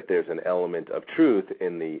think that there's an element of truth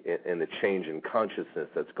in the change in consciousness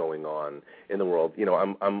that's going on in the world.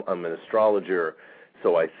 I'm an astrologer.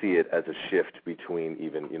 So I see it as a shift between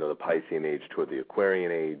even, the Piscean age toward the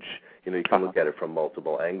Aquarian age. You can look at it from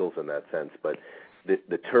multiple angles in that sense, but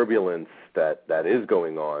the turbulence that is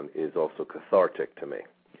going on is also cathartic to me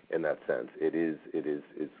in that sense.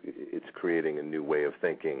 It's creating a new way of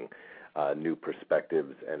thinking, new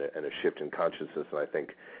perspectives, and a shift in consciousness, and I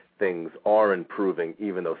think things are improving,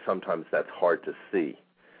 even though sometimes that's hard to see.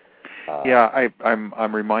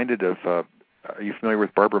 I'm reminded of, are you familiar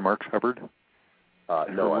with Barbara Marx Hubbard?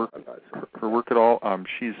 No, I'm not. Her work at all?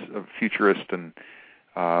 She's a futurist and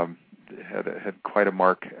had quite a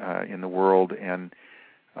mark in the world, and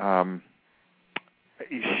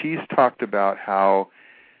she's talked about how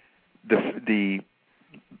the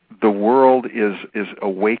world is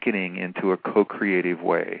awakening into a co-creative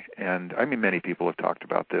way, and I mean many people have talked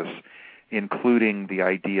about this, including the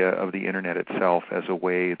idea of the internet itself as a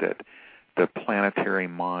way that the planetary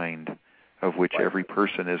mind, of which every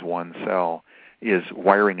person is one cell, is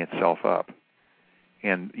wiring itself up.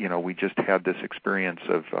 And, we just had this experience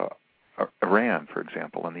of Iran, for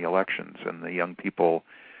example, and the elections, and the young people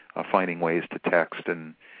finding ways to text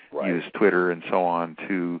and use Twitter and so on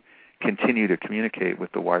to continue to communicate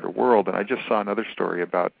with the wider world. And I just saw another story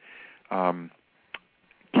about,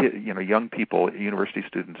 young people, university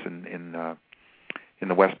students in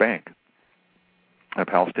the West Bank,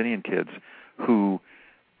 Palestinian kids, who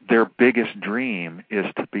their biggest dream is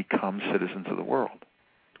to become citizens of the world.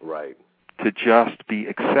 Right. To just be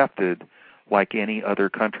accepted like any other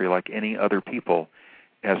country, like any other people,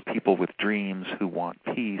 as people with dreams who want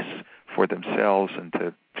peace for themselves and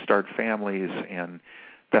to start families. And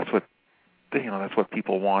that's what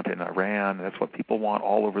people want in Iran. That's what people want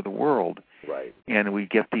all over the world. Right. And we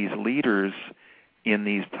get these leaders in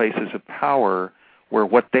these places of power where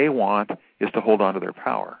what they want is to hold on to their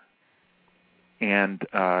power. And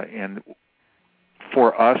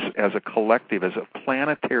for us as a collective, as a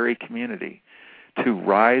planetary community, to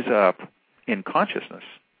rise up in consciousness,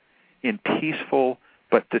 in peaceful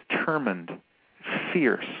but determined,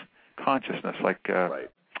 fierce consciousness, like Ram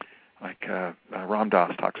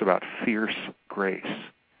Dass talks about fierce grace,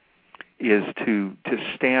 is to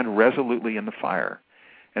stand resolutely in the fire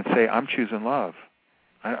and say, I'm choosing love.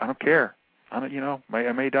 I don't care. I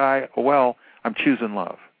may die. Oh, well, I'm choosing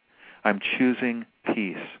love. I'm choosing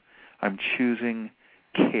peace. I'm choosing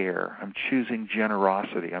care. I'm choosing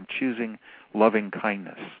generosity. I'm choosing loving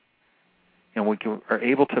kindness. And we are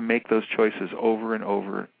able to make those choices over and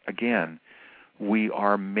over again. We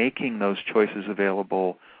are making those choices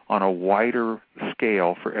available on a wider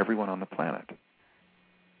scale for everyone on the planet.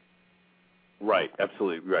 Right,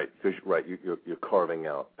 absolutely right. Because you're carving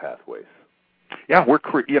out pathways. Yeah, what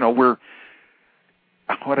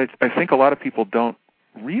I think a lot of people don't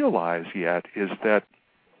realize yet is that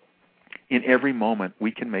in every moment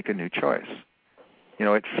we can make a new choice.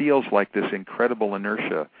 It feels like this incredible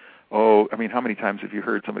inertia. Oh, I mean, how many times have you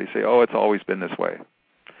heard somebody say, oh, it's always been this way?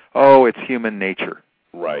 Oh, it's human nature.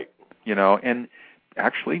 Right. And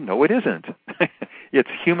actually, no, it isn't. It's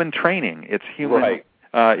human training. It's human. Right.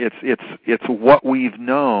 It's what we've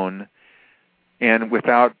known, and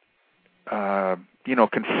without,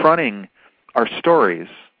 confronting our stories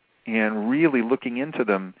and really looking into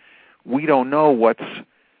them, we don't know what's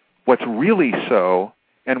really so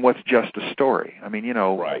and what's just a story. I mean,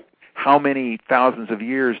 right. How many thousands of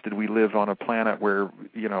years did we live on a planet where,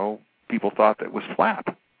 people thought that was flat?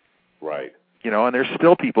 Right. And there's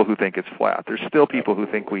still people who think it's flat. There's still people who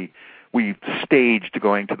think we staged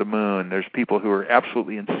going to the moon. There's people who are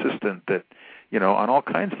absolutely insistent that, on all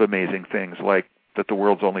kinds of amazing things, like that the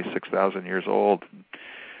world's only 6,000 years old,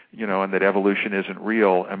 and that evolution isn't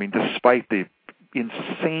real. I mean, despite the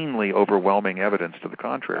insanely overwhelming evidence to the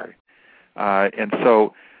contrary. And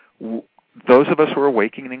so those of us who are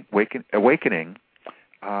awakening need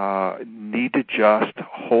to just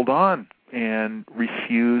hold on and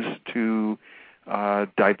refuse to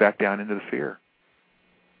dive back down into the fear.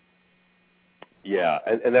 Yeah,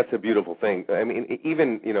 and that's a beautiful thing. I mean,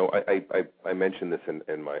 even I mentioned this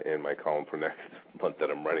in my column for next month that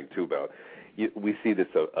I'm writing too about. We see this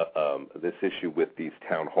this issue with these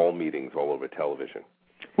town hall meetings all over television.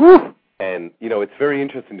 Woo! And it's very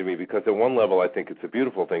interesting to me because at one level I think it's a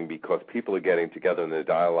beautiful thing because people are getting together and they're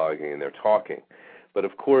dialoguing and they're talking. But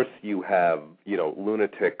of course you have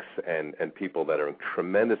lunatics and people that are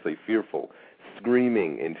tremendously fearful,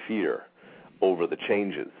 screaming in fear over the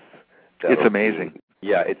changes. It's amazing.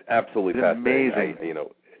 Yeah, it's absolutely fascinating. Amazing.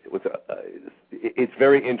 It's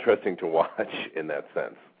very interesting to watch in that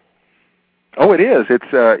sense. Oh, it is.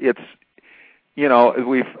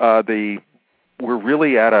 We're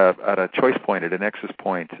really at a choice point, at a nexus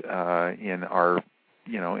point in our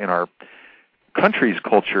country's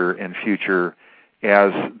culture and future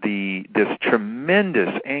as this tremendous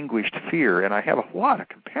anguished fear, and I have a lot of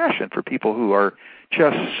compassion for people who are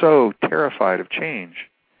just so terrified of change,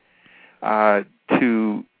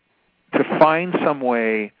 to find some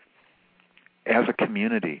way as a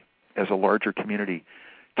community, as a larger community,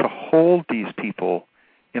 to hold these people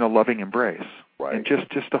in a loving embrace. Right. And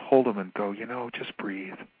just to hold them and go, just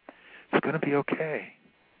breathe. It's going to be okay.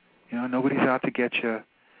 Nobody's out to get you.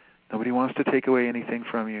 Nobody wants to take away anything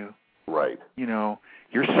from you. Right.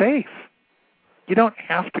 You're safe. You don't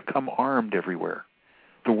have to come armed everywhere.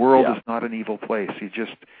 The world is not an evil place. You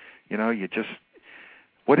just,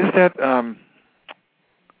 what is that,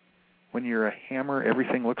 when you're a hammer,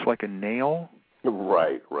 everything looks like a nail?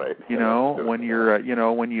 Right. When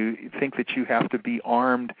you're, when you think that you have to be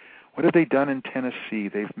armed. What have they done in Tennessee?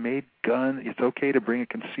 They've made it's okay to bring a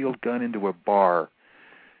concealed gun into a bar.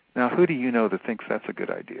 Now, who do you know that thinks that's a good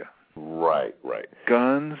idea? Right.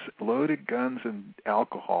 Guns, loaded guns, and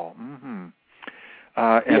alcohol. Mm-hmm.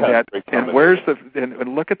 And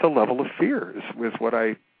look at the level of fear is what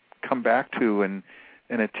I come back to and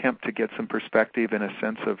an attempt to get some perspective and a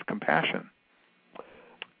sense of compassion.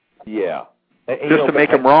 Yeah. Just to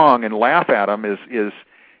make them wrong and laugh at them is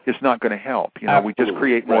not going to help. We just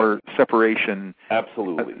create more separation,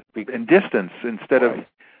 absolutely, and distance instead of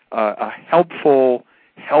a helpful,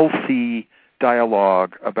 healthy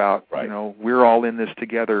dialogue about we're all in this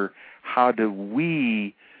together. How do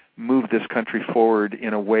we move this country forward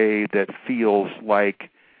in a way that feels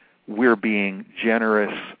like we're being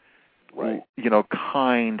generous,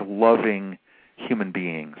 kind, loving human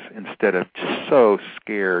beings instead of just so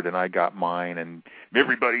scared and I got mine and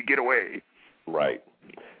everybody get away. Right.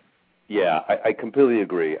 Yeah, I completely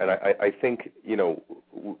agree. And I think,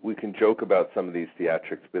 we can joke about some of these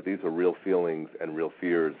theatrics, but these are real feelings and real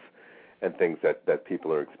fears and things that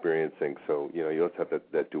people are experiencing. So, you also have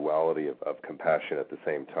that duality of compassion at the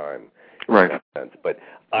same time. Right. In that sense. But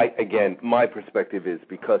my perspective is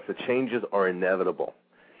because the changes are inevitable,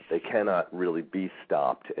 they cannot really be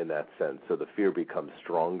stopped in that sense. So the fear becomes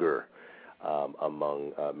stronger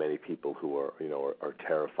among many people who are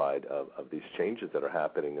terrified of these changes that are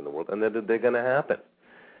happening in the world, and that they're going to happen.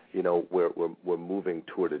 We're moving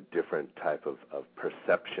toward a different type of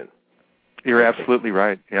perception. You're absolutely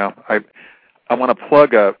right. Yeah, I want to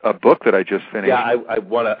plug a book that I just finished. Yeah, I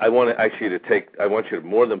want you to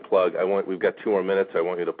more than plug. We've got 2 more minutes. I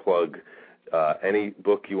want you to plug any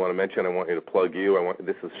book you want to mention. I want you to plug you.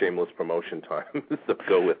 This is shameless promotion time, so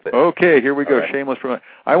go with it. Okay, here we go. Right. Shameless promotion.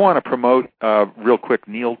 I want to promote real quick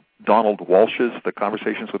Neil Donald Walsh's The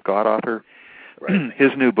Conversations with God author. Right.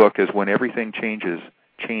 His new book is When Everything Changes,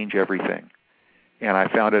 Change Everything. And I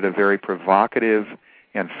found it a very provocative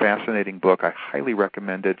and fascinating book. I highly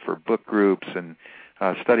recommend it for book groups and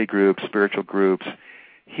study groups, spiritual groups.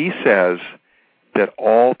 He says that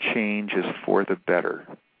all change is for the better.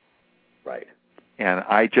 Right. And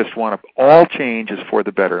I just want all change is for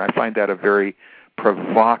the better. And I find that a very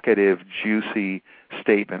provocative, juicy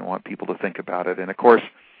statement. I want people to think about it. And, of course,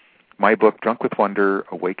 my book, Drunk with Wonder,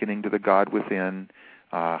 Awakening to the God Within,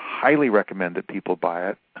 highly recommend that people buy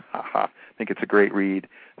it. I think it's a great read.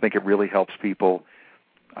 I think it really helps people.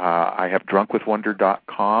 I have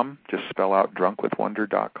drunkwithwonder.com. Just spell out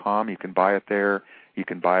drunkwithwonder.com. You can buy it there. You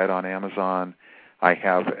can buy it on Amazon. I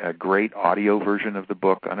have a great audio version of the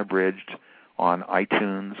book, unabridged, on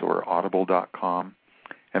iTunes or audible.com.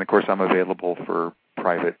 And, of course, I'm available for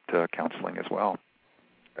private counseling as well.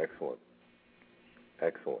 Excellent.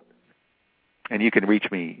 And you can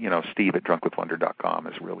reach me, Steve at drunkwithwonder.com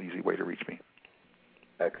is a real easy way to reach me.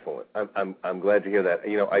 Excellent. I'm glad to hear that.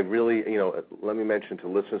 I really, let me mention to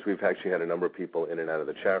listeners, we've actually had a number of people in and out of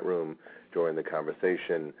the chat room during the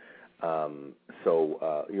conversation.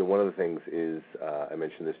 One of the things is, I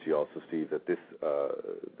mentioned this to you also, Steve, that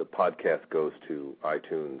the podcast goes to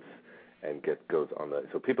iTunes and goes on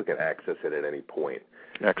so people can access it at any point.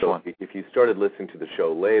 Excellent. So if you started listening to the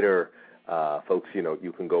show later, folks,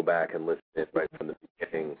 you can go back and listen to it right from the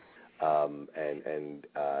beginning, and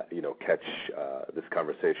catch this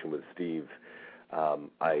conversation with Steve.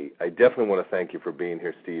 I definitely want to thank you for being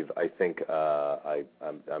here, Steve. I think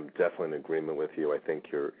I'm definitely in agreement with you. I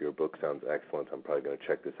think your book sounds excellent. I'm probably going to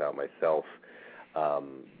check this out myself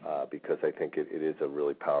because I think it is a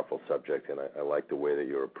really powerful subject, and I like the way that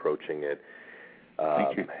you're approaching it.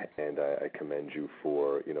 Thank you. And I commend you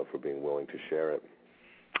for being willing to share it.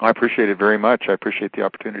 I appreciate it very much. I appreciate the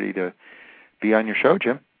opportunity to be on your show,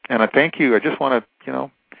 Jim. And I thank you. I just want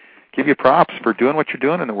to, give you props for doing what you're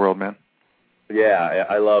doing in the world, man. Yeah,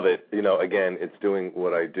 I love it. Again, it's doing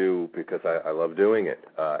what I do because I love doing it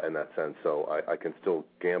in that sense. So I can still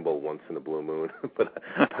gamble once in a blue moon, but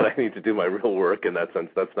I need to do my real work in that sense.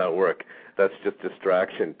 That's not work. That's just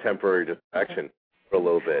distraction, temporary distraction for a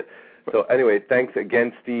little bit. So anyway, thanks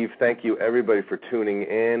again, Steve. Thank you, everybody, for tuning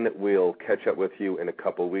in. We'll catch up with you in a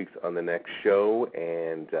couple of weeks on the next show,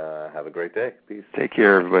 and have a great day. Peace. Take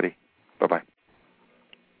care, everybody. Bye-bye.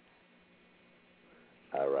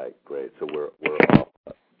 All right, great. So we're off.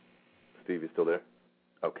 Steve, you still there?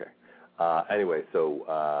 Okay. Anyway,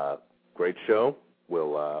 so great show.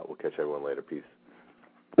 We'll catch everyone later. Peace.